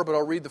verse 4, but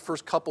I'll read the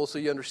first couple so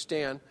you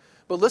understand.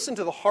 But listen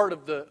to the heart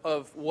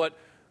of what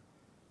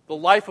the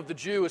life of the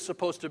Jew is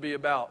supposed to be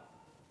about.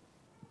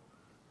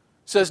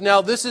 It says,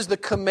 "Now this is the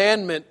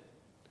commandment,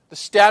 the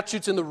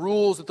statutes and the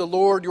rules that the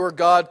Lord your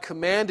God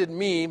commanded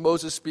me,"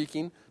 Moses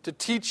speaking, "to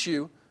teach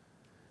you,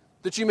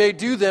 that you may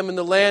do them in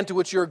the land to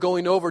which you are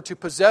going over to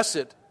possess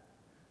it,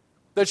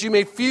 that you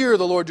may fear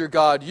the Lord your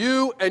God,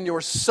 you and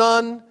your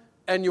son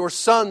and your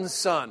son's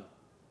son."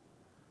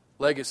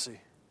 Legacy.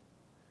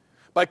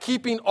 "By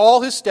keeping all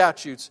His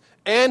statutes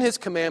and His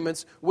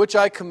commandments, which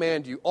I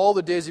command you, all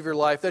the days of your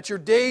life, that your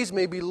days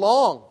may be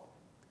long.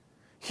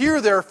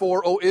 Hear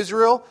therefore, O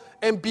Israel,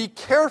 and be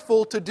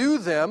careful to do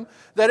them,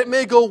 that it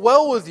may go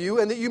well with you,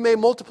 and that you may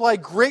multiply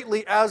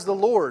greatly as the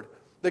Lord,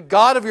 the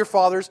God of your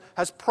fathers,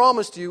 has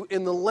promised you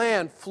in the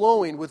land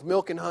flowing with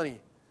milk and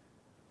honey."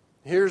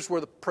 Here's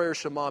where the prayer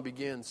Shema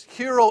begins.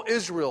 "Hear, O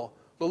Israel,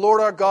 the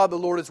Lord our God, the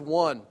Lord is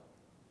one.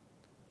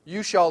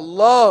 You shall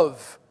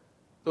love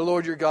the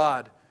Lord your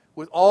God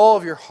with all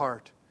of your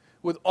heart,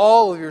 with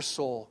all of your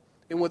soul,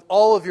 and with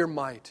all of your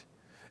might.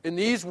 And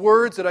these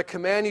words that I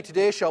command you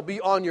today shall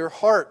be on your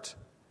heart.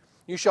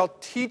 You shall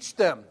teach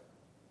them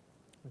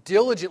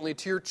diligently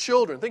to your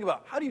children." Think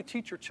about, how do you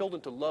teach your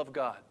children to love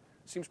God?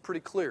 Seems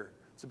pretty clear.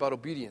 It's about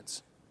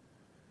obedience.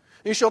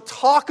 "And you shall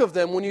talk of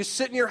them when you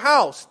sit in your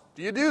house."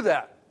 Do you do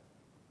that?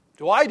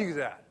 Do I do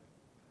that?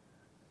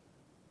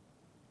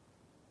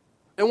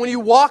 "And when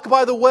you walk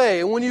by the way,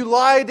 and when you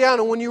lie down,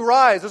 and when you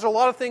rise." There's a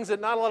lot of things that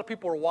not a lot of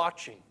people are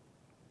watching.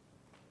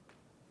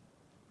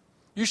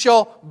 You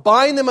shall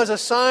bind them as a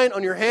sign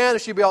on your hand. They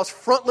shall be as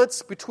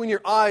frontlets between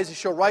your eyes. You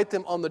shall write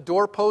them on the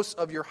doorposts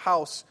of your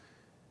house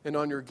and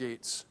on your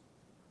gates.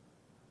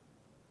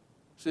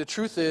 See, the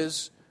truth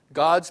is,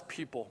 God's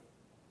people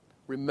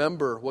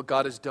remember what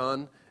God has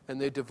done, and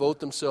they devote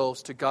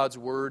themselves to God's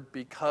word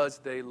because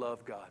they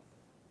love God.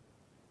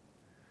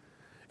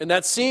 And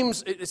it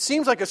seems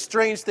like a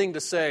strange thing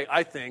to say,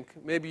 I think,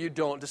 maybe you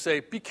don't, to say,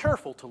 be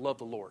careful to love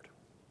the Lord.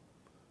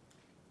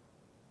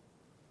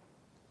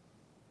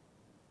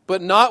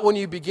 But not when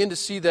you begin to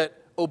see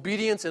that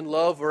obedience and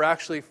love are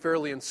actually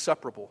fairly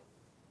inseparable.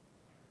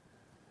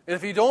 And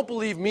if you don't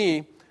believe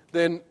me,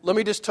 then let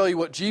me just tell you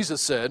what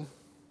Jesus said,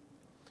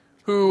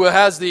 who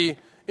has the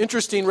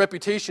interesting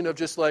reputation of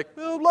just like,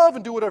 love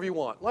and do whatever you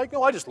want. Like,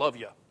 no, I just love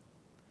you.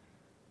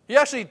 He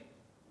actually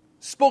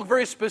spoke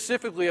very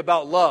specifically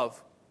about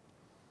love.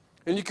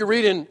 And you can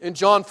read in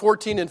John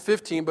 14 and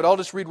 15, but I'll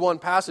just read one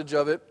passage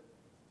of it.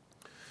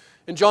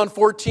 In John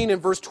 14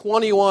 and verse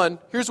 21,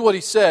 here's what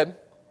he said.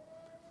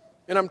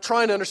 And I'm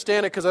trying to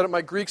understand it because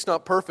my Greek's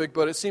not perfect,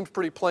 but it seems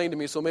pretty plain to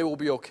me, so maybe we'll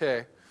be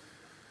okay.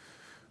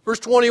 Verse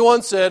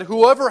 21 said,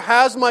 whoever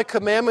has my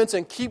commandments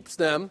and keeps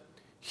them,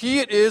 he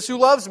it is who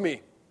loves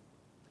me.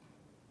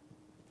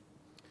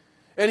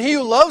 And he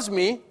who loves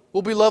me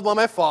will be loved by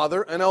my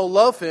Father, and I will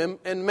love him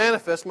and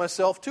manifest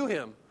myself to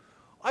him.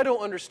 I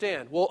don't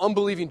understand. Well,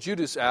 unbelieving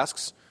Judas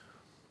asks,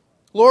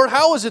 Lord,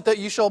 how is it that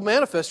you shall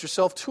manifest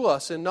yourself to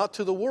us and not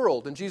to the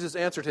world? And Jesus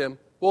answered him,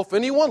 well, if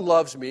anyone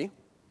loves me,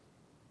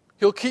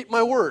 he'll keep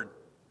my word.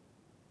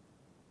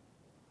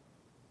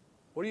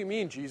 What do you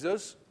mean,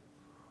 Jesus?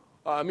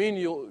 I mean,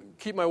 you'll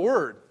keep my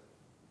word.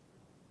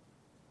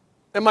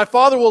 And my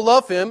Father will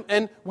love him,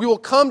 and we will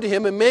come to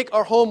him and make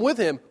our home with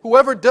him.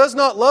 Whoever does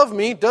not love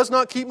me does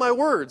not keep my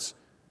words.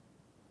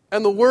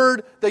 And the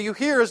word that you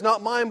hear is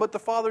not mine, but the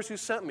Father's who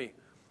sent me.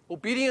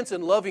 Obedience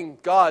and loving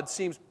God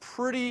seems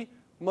pretty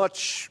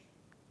much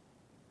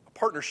a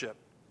partnership.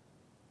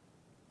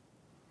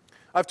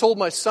 I've told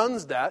my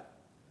sons that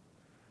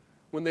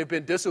when they've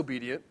been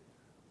disobedient.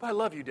 But I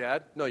love you,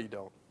 Dad. No, you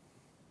don't.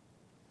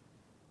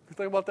 You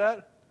think about that?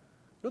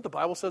 You know what the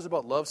Bible says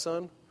about love,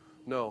 son?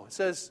 No. It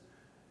says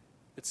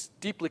it's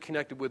deeply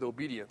connected with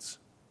obedience.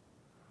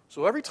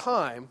 So every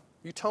time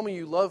you tell me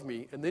you love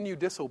me and then you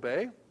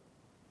disobey,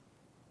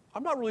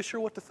 I'm not really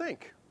sure what to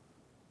think.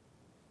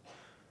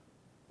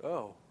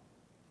 Oh.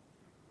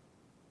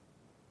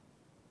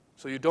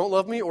 So you don't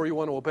love me or you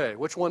want to obey?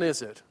 Which one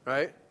is it,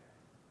 right?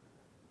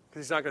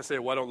 Because he's not going to say,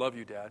 well, I don't love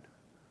you, Dad.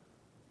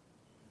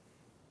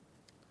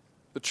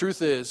 The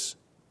truth is,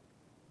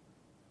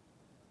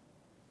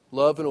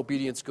 love and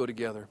obedience go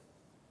together.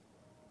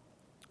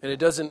 And it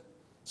doesn't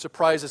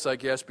surprise us, I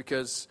guess,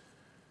 because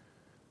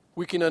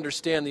we can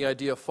understand the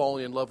idea of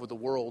falling in love with the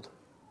world.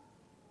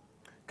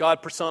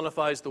 God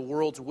personifies the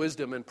world's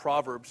wisdom in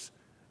Proverbs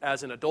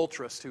as an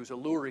adulteress who's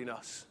alluring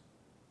us.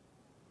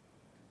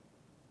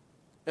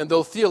 And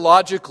though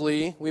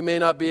theologically we may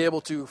not be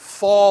able to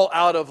fall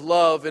out of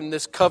love in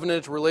this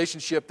covenant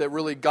relationship that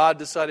really God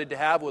decided to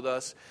have with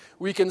us,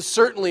 we can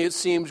certainly, it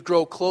seems,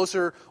 grow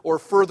closer or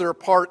further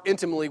apart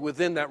intimately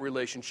within that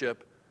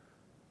relationship.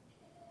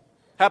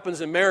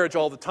 Happens in marriage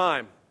all the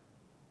time.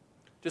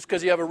 Just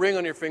because you have a ring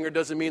on your finger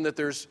doesn't mean that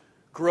there's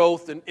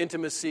growth and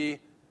intimacy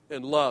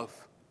and love.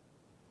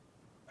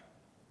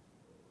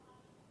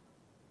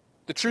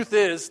 The truth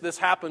is, this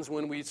happens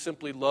when we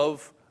simply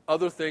love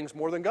other things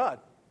more than God.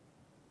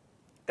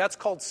 That's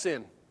called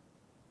sin.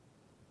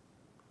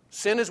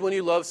 Sin is when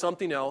you love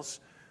something else,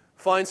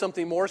 find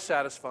something more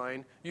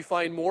satisfying, you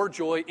find more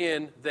joy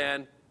in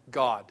than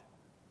God,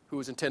 who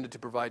is intended to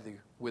provide you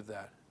with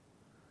that.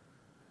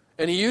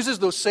 And he uses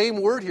those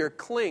same word here,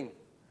 cling.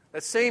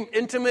 That same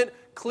intimate,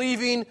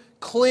 cleaving,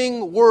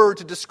 cling word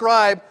to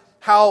describe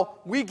how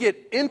we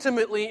get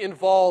intimately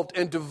involved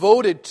and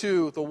devoted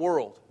to the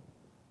world.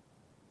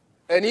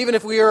 And even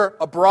if we are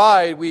a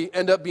bride, we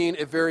end up being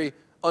a very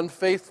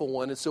unfaithful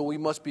one, and so we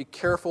must be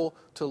careful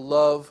to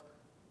love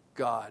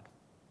God.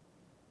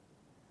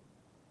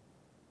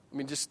 I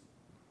mean, just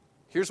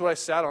here's what I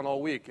sat on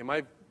all week. Am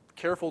I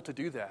careful to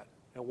do that?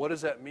 And what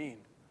does that mean?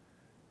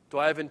 Do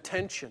I have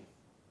intention?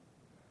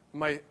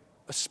 Am I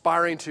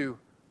aspiring to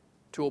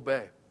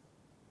obey?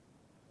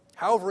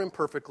 However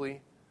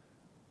imperfectly,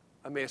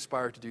 I may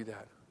aspire to do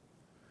that.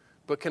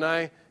 But can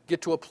I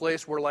get to a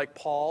place where, like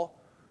Paul,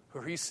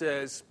 where he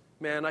says,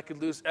 man, I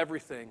could lose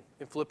everything.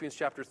 In Philippians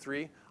chapter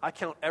 3, I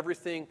count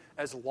everything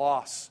as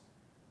loss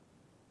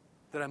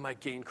that I might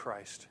gain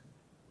Christ.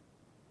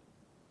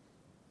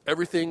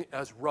 Everything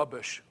as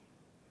rubbish,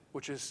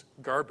 which is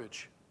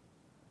garbage,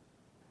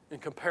 in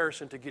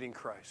comparison to getting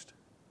Christ.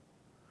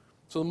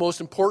 So the most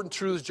important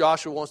truths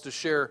Joshua wants to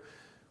share,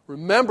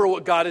 remember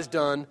what God has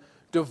done,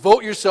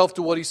 devote yourself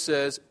to what he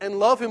says, and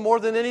love him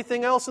more than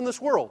anything else in this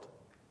world.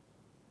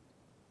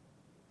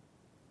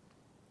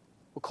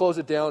 We'll close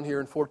it down here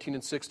in 14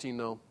 and 16,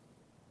 though.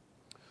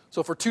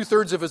 So for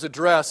 2/3 of his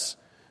address,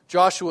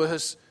 Joshua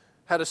has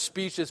had a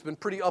speech that's been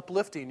pretty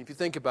uplifting, if you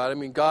think about it. I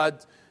mean,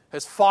 God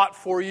has fought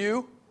for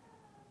you.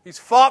 He's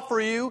fought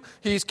for you.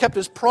 He's kept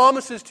His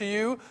promises to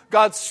you.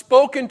 God's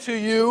spoken to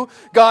you.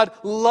 God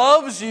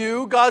loves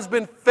you. God's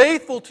been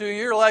faithful to you.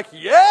 You're like,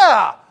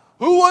 yeah,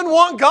 who wouldn't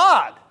want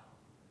God?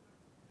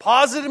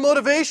 Positive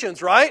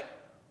motivations, right?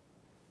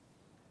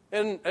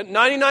 And at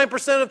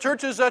 99% of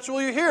churches, that's what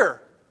you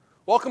hear.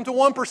 Welcome to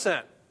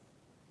 1%.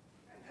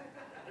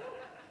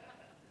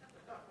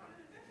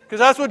 Because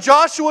that's what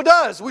Joshua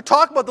does. We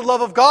talk about the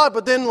love of God,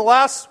 but then in the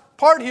last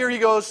part here, he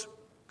goes,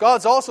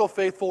 God's also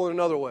faithful in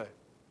another way.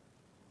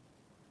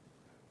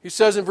 He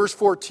says in verse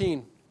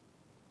 14,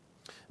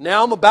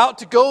 now I'm about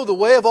to go the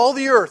way of all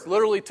the earth.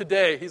 Literally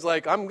today. He's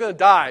like, I'm going to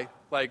die,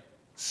 like,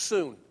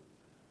 soon.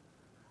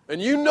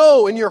 And you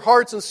know in your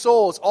hearts and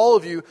souls, all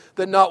of you,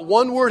 that not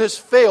one word has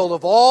failed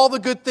of all the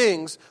good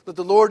things that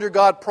the Lord your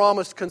God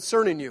promised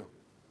concerning you.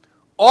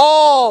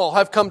 All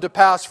have come to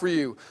pass for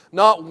you.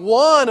 Not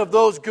one of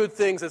those good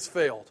things has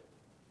failed.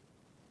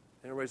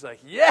 And everybody's like,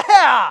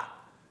 yeah!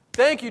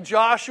 Thank you,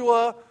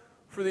 Joshua,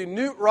 for the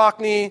Newt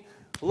Rockney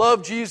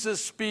love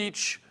Jesus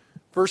speech.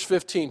 Verse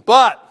 15.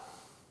 But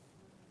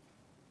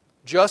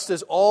just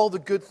as all the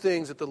good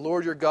things that the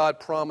Lord your God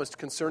promised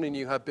concerning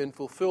you have been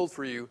fulfilled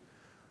for you,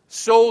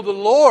 so the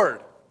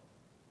Lord,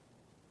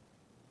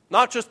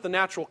 not just the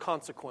natural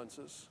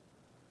consequences,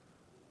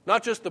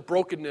 not just the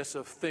brokenness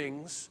of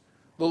things,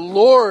 the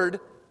Lord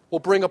will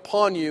bring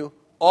upon you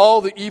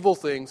all the evil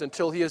things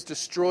until He has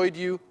destroyed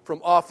you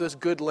from off this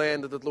good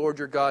land that the Lord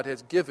your God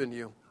has given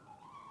you.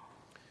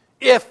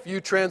 If you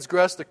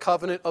transgress the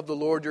covenant of the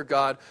Lord your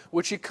God,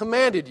 which He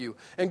commanded you,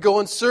 and go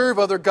and serve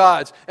other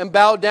gods, and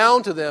bow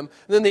down to them,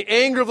 then the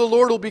anger of the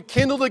Lord will be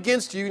kindled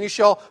against you, and you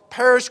shall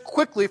perish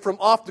quickly from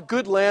off the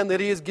good land that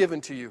He has given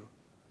to you.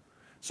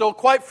 So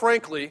quite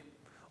frankly,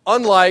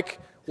 unlike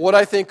what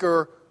I think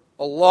are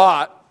a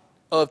lot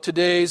of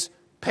today's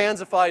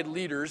pansified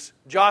leaders,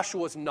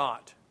 Joshua's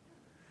not.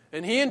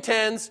 And he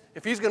intends,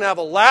 if he's going to have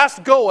a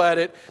last go at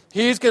it,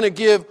 he's going to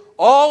give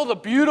all the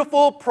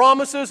beautiful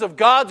promises of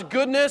God's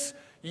goodness,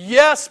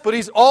 yes, but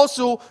he's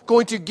also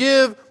going to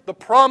give the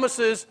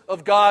promises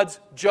of God's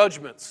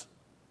judgments.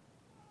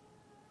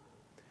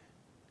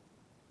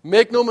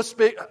 Make no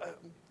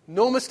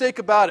mistake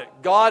about it.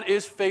 God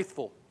is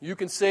faithful. You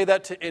can say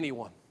that to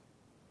anyone.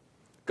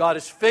 God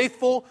is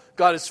faithful.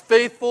 God is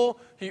faithful.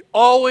 He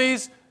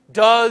always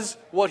does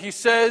what He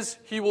says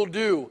He will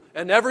do.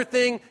 And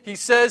everything He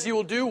says He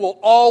will do will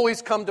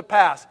always come to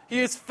pass. He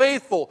is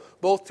faithful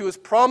both to His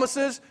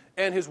promises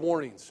and His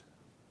warnings.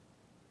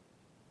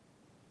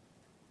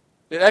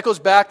 It echoes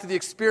back to the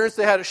experience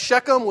they had at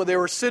Shechem where they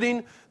were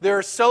sitting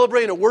there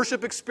celebrating a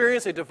worship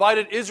experience. They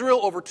divided Israel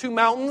over two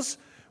mountains.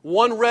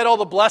 One read all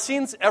the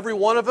blessings, every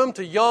one of them,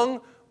 to young,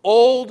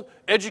 old,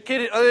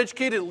 educated,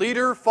 uneducated,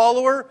 leader,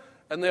 follower.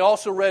 And they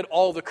also read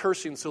all the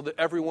cursing so that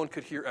everyone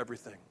could hear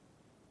everything.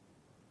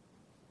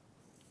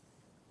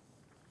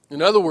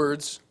 In other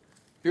words,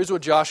 here's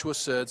what Joshua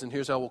says, and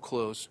here's how we'll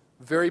close,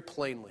 very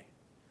plainly,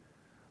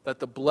 that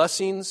the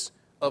blessings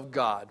of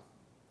God,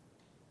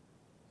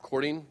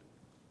 according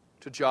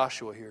to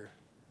Joshua here,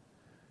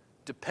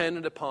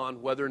 depended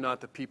upon whether or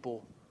not the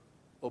people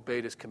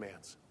obeyed His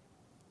commands.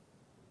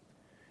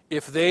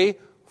 If they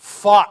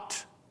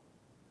fought,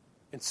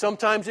 and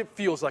sometimes it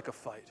feels like a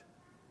fight,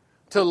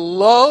 to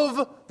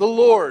love the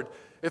Lord,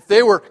 if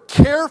they were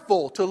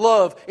careful to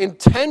love,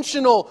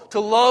 intentional to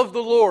love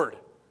the Lord,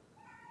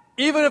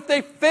 even if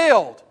they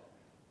failed,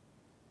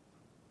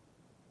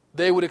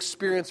 they would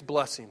experience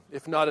blessing,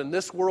 if not in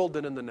this world,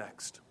 then in the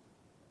next.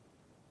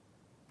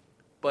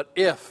 But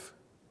if,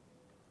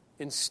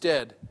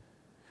 instead,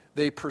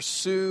 they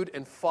pursued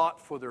and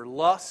fought for their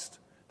lust,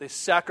 they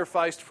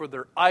sacrificed for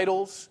their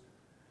idols,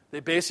 they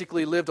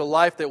basically lived a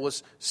life that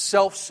was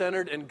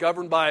self-centered and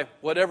governed by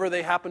whatever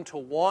they happened to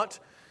want,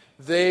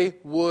 they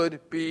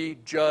would be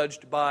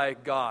judged by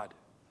God.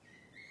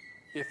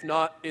 If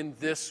not in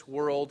this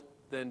world,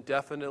 then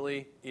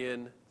definitely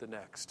in the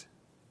next.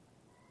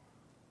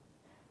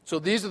 So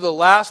these are the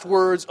last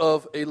words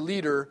of a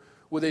leader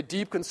with a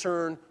deep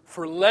concern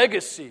for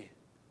legacy.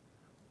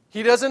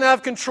 He doesn't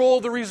have control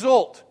of the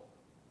result.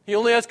 He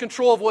only has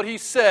control of what he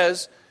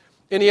says,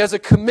 and he has a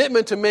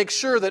commitment to make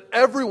sure that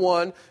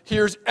everyone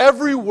hears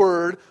every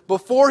word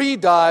before he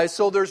dies,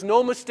 so there's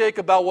no mistake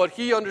about what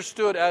he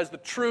understood as the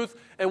truth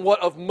and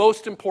what of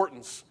most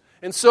importance.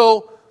 And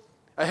so,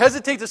 I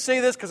hesitate to say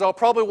this because I'll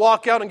probably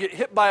walk out and get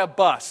hit by a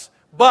bus.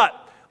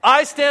 But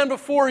I stand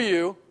before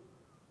you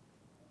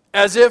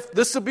as if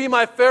this will be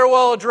my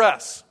farewell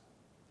address.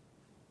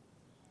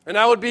 And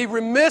I would be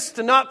remiss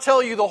to not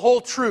tell you the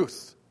whole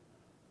truth.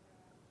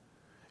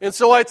 And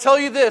so I tell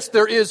you this,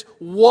 there is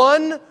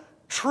one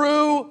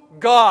true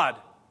God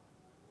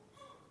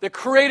that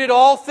created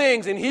all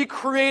things, and He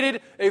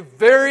created a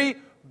very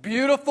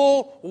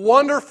beautiful,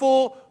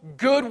 wonderful,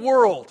 good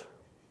world.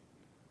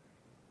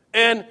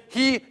 And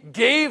He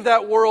gave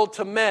that world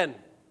to men.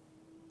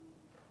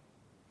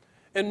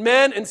 And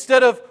men,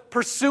 instead of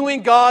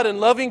pursuing God and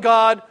loving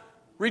God,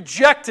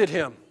 rejected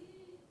Him.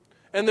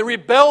 And they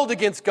rebelled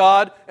against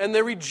God, and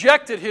they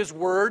rejected His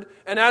word,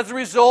 and as a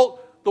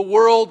result, the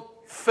world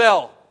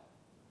fell.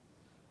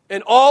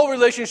 And all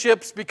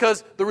relationships,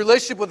 because the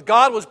relationship with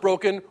God was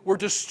broken, were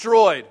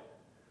destroyed.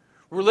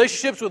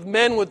 Relationships with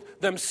men, with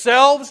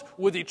themselves,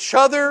 with each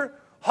other,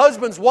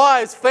 husbands,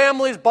 wives,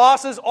 families,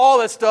 bosses, all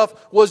that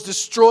stuff was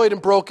destroyed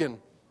and broken.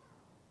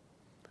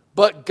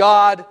 But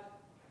God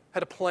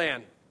had a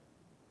plan.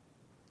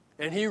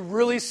 And He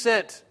really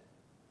sent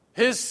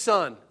His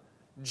Son,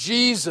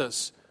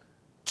 Jesus,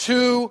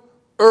 to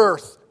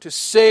earth to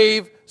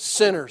save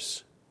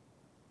sinners.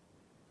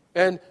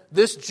 And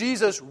this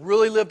Jesus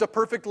really lived a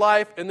perfect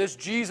life, and this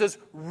Jesus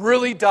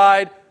really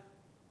died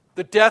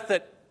the death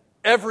that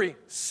every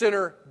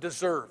sinner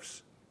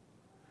deserves.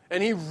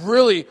 And He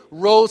really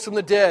rose from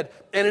the dead.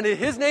 And in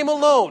His name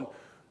alone,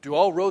 do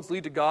all roads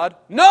lead to God?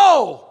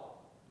 No!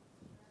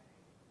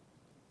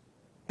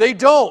 They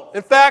don't.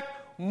 In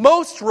fact,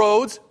 most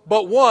roads,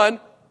 but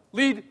one,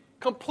 lead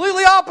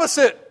completely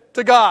opposite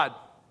to God.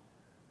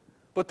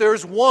 But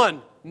there's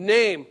one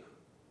name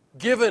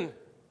given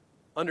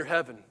under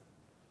heaven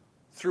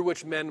through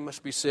which men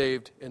must be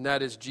saved, and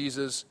that is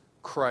Jesus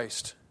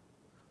Christ.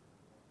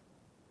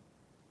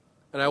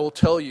 And I will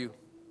tell you,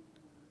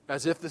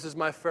 as if this is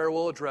my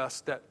farewell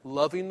address, that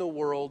loving the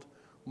world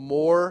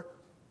more,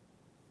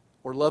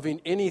 or loving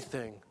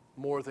anything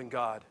more than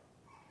God,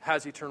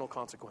 has eternal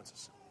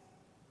consequences.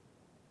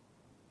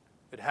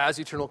 It has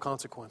eternal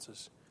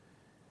consequences.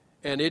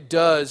 And it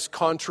does,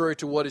 contrary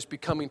to what is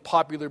becoming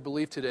popular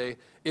belief today,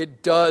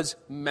 it does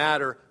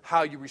matter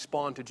how you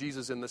respond to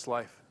Jesus in this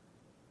life.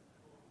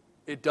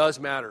 It does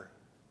matter.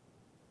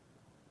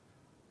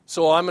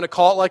 So I'm going to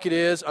call it like it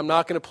is. I'm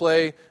not going to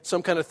play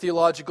some kind of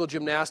theological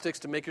gymnastics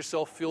to make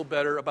yourself feel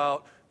better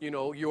about,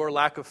 your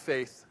lack of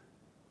faith.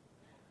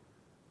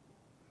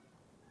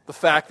 The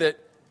fact that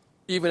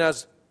even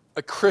as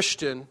a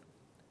Christian,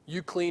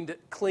 you cling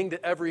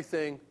to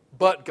everything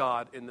but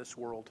God in this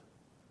world.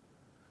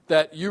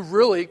 That you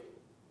really,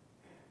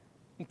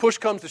 when push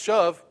comes to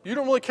shove, you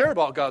don't really care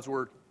about God's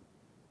Word.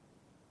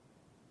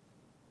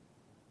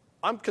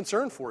 I'm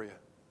concerned for you.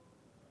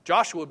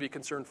 Joshua would be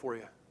concerned for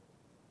you.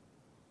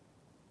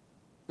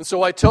 And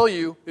so I tell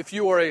you, if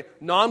you are a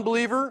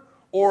non-believer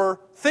or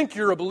think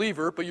you're a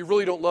believer, but you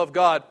really don't love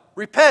God,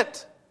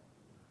 repent.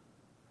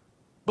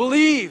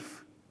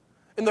 Believe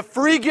in the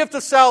free gift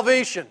of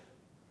salvation.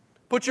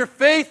 Put your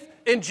faith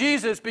in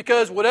Jesus,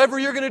 because whatever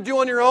you're going to do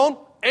on your own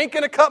ain't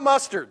going to cut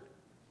mustard.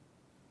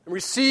 And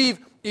receive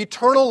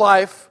eternal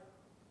life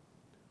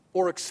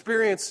or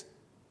experience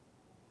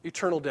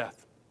eternal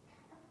death.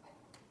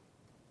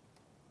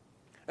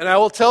 And I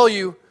will tell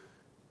you,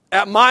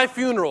 at my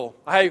funeral,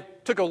 I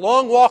took a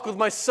long walk with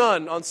my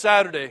son on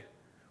Saturday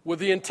with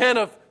the intent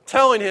of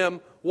telling him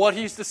what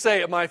he's to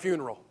say at my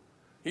funeral.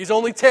 He's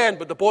only 10,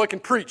 but the boy can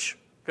preach,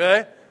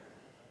 okay?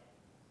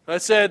 I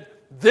said,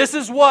 this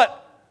is what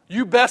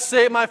you best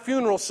say at my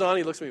funeral, son.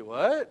 He looks at me,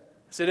 what?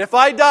 I said, if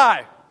I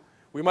die,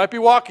 we might be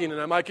walking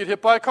and I might get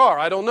hit by a car.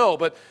 I don't know,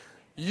 but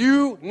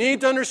you need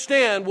to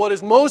understand what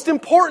is most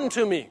important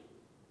to me.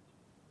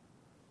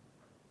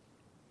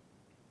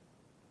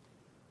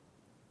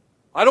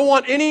 I don't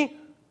want any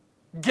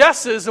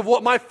guesses of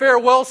what my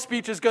farewell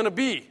speech is going to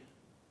be.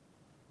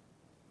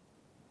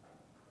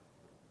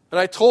 And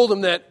I told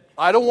him that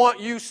I don't want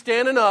you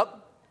standing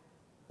up,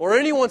 or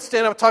anyone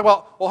standing up and talking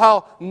about, well,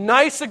 how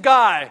nice a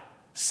guy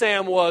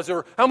Sam was,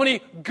 or how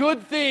many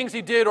good things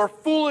he did, or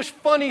foolish,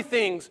 funny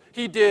things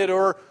he did,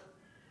 or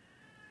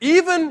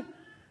even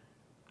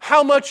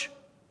how much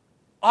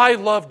I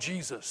love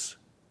Jesus.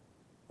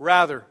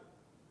 Rather,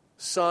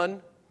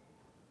 son,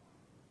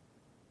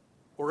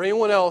 or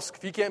anyone else,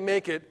 if you can't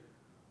make it,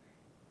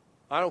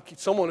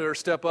 someone better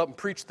step up and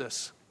preach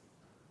this.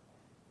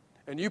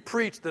 And you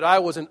preach that I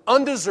was an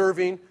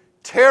undeserving,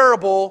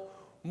 terrible,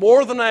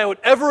 more than I would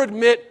ever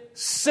admit,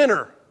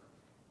 sinner,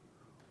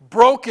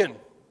 broken,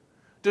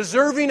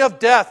 deserving of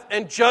death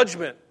and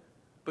judgment.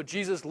 But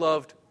Jesus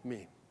loved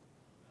me.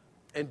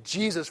 And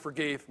Jesus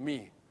forgave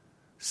me.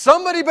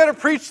 Somebody better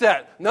preach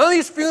that. None of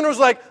these funerals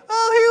like,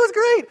 oh, he was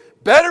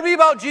great. Better be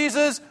about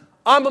Jesus.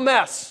 I'm a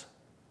mess.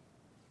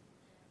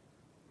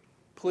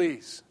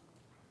 Please.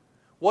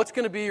 What's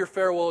going to be your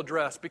farewell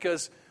address?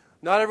 Because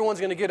not everyone's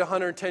going to get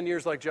 110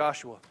 years like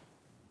Joshua.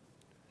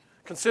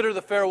 Consider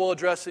the farewell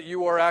address that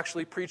you are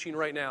actually preaching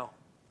right now.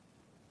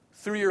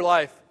 Through your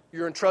life,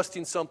 you're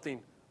entrusting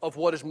something of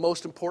what is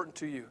most important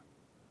to you.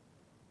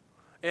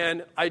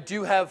 And I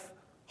do have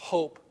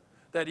hope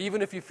that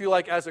even if you feel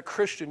like as a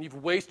Christian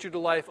you've wasted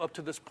your life up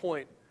to this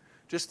point,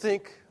 just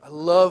think, I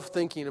love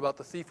thinking about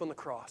the thief on the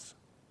cross,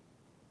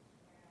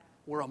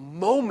 where a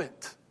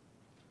moment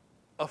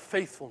of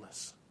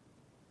faithfulness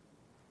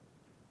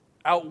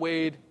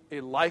outweighed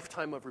a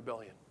lifetime of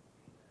rebellion.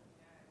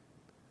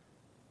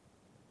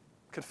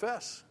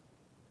 Confess,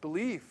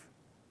 believe,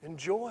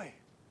 enjoy,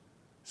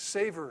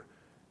 savor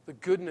the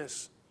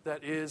goodness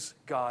that is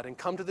God, and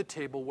come to the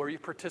table where you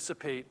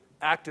participate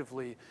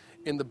actively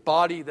in the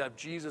body of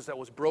Jesus that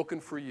was broken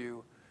for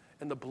you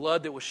and the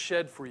blood that was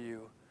shed for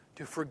you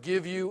to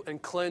forgive you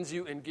and cleanse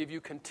you and give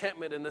you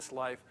contentment in this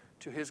life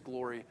to His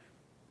glory,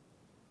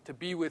 to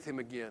be with Him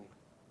again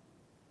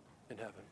in heaven.